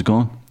 How's it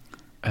going?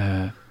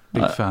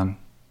 Big fan.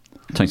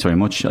 Thanks very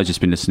much. I've just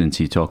been listening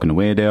to you talking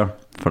away there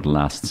for the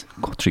last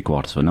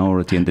 3/4 of an hour.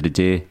 At the end of the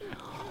day,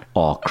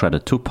 all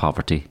credit to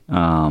poverty.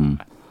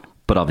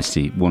 But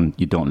obviously, one,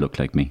 you don't look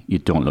like me. You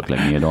don't look like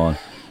me at all.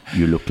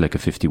 You look like a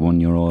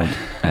 51-year-old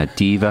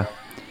diva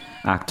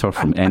actor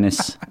from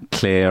Ennis.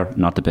 Claire,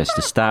 not the best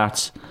of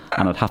starts.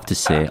 And I'd have to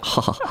say,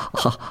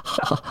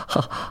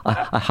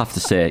 I have to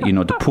say, you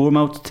know, the poor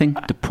mouth thing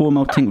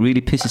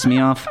really pisses me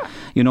off.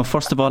 You know,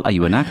 first of all, are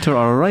you an actor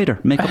or a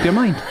writer? Make up your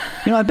mind.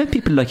 You know, I bet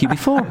people like you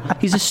before.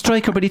 He's a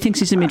striker, but he thinks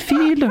he's a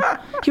midfielder.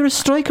 You're a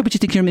striker, but you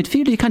think you're a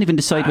midfielder. You can't even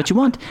decide what you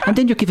want. And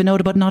then you're giving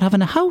out about not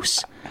having a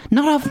house.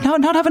 Not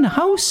having a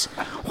house?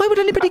 Why would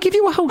anybody give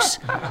you a house?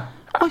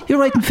 Oh, you're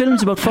writing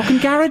films about fucking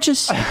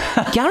garages.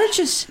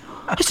 Garages?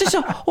 I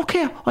said,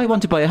 okay, I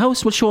want to buy a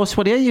house. Well, show us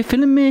what are you, a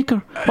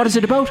filmmaker? What is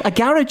it about? A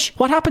garage?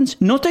 What happens?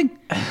 Nothing.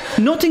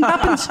 Nothing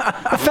happens.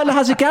 A fella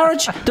has a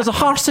garage. There's a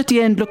horse at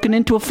the end looking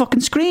into a fucking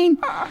screen.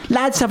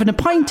 Lads having a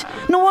pint.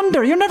 No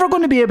wonder you're never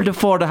going to be able to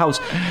afford a house.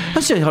 I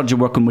said, I heard you're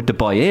working with the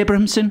boy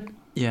Abrahamson.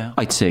 Yeah.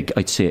 I'd say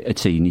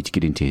you need to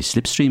get into his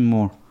slipstream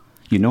more.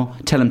 You know,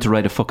 tell him to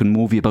write a fucking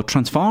movie about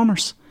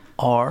Transformers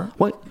or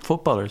what?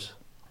 Footballers.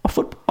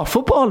 Or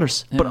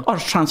footballers, yeah. But or a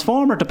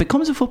transformer that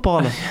becomes a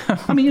footballer.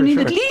 I mean, you need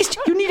at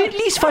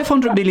least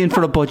 500 million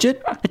for a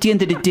budget. At the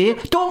end of the day,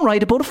 don't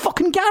write about a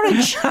fucking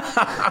garage.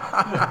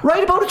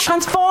 Write about a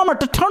transformer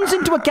that turns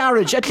into a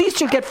garage. At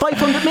least you'll get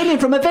 500 million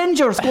from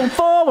Avengers going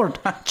forward.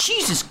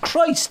 Jesus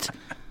Christ.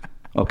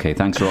 Okay,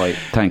 thanks, Roy.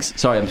 Thanks.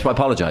 Sorry, I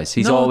apologise.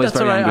 He's always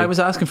very angry. I was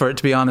asking for it,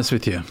 to be honest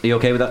with you. Are you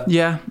okay with that?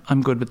 Yeah,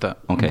 I'm good with that.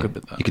 Okay, I'm good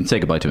with that. You can say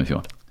goodbye to him if you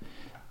want.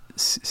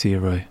 See you,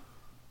 Roy.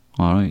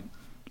 All right.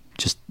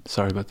 Just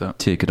sorry about that.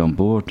 Take it on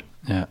board.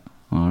 Yeah.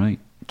 All right.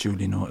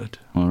 Duly noted.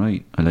 All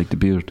right. I like the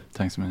beard.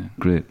 Thanks, man.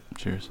 Great.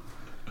 Cheers.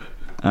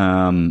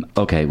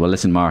 Okay. Well,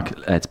 listen, Mark.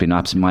 It's been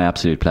my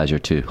absolute pleasure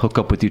to hook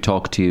up with you,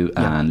 talk to you,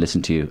 and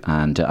listen to you.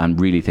 And I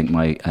really think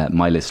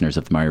my listeners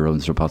of the Mario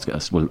Rosenstock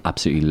podcast will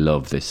absolutely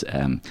love this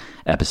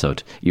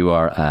episode. You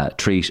are a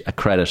treat, a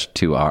credit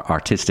to our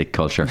artistic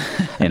culture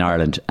in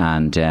Ireland,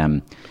 and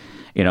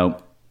you know.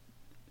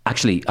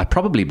 Actually, I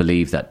probably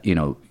believe that, you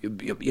know,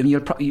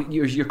 your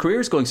career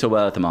is going so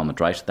well at the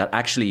moment, right? That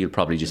actually you'll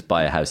probably just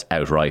buy a house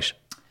outright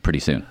pretty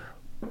soon.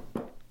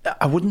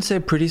 I wouldn't say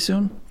pretty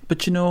soon,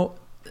 but you know,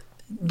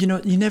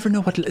 you never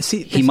know what.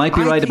 See, he might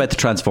be right about the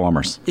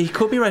Transformers. He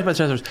could be right about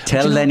the Transformers.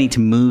 Tell Lenny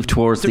to move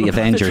towards the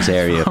Avengers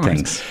area of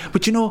things.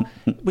 But you know,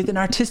 with an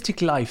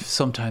artistic life,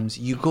 sometimes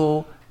you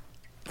go,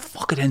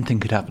 fuck it, anything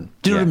could happen.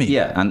 Do you know what I mean?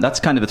 Yeah, and that's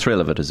kind of the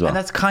thrill of it as well. And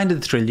that's kind of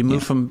the thrill. You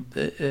move from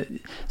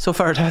so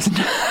far it hasn't.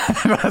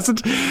 It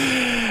hasn't.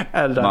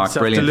 And Mark,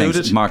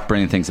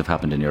 brilliant things have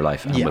happened in your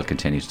life and will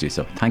continue to do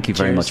so. Thank you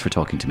very much for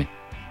talking to me.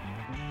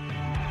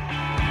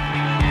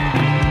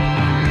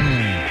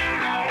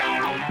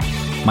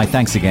 My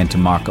thanks again to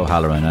Mark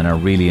O'Halloran, and I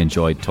really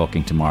enjoyed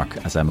talking to Mark,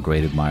 as I'm a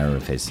great admirer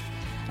of his.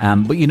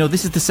 But you know,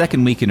 this is the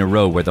second week in a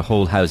row where the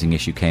whole housing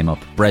issue came up.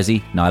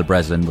 Brezzy, Niall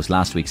Breslin, was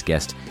last week's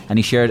guest, and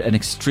he shared an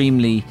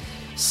extremely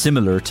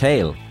similar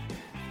tale.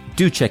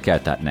 Do check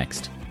out that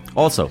next.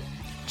 Also,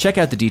 check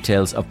out the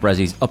details of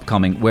Brezzy's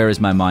upcoming Where Is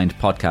My Mind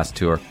podcast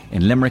tour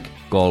in Limerick,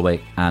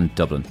 Galway and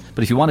Dublin.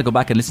 But if you want to go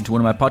back and listen to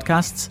one of my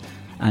podcasts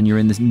and you're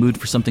in the mood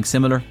for something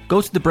similar,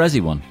 go to the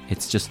Brezzy one.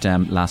 It's just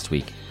last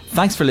week.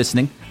 Thanks for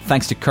listening.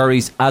 Thanks to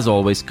Curry's, as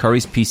always,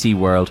 Curry's PC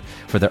World,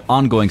 for their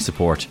ongoing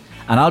support.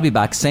 And I'll be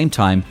back same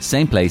time,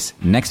 same place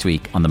next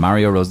week on the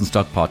Mario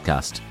Rosenstock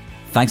podcast.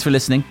 Thanks for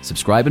listening.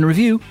 Subscribe and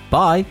review.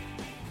 Bye.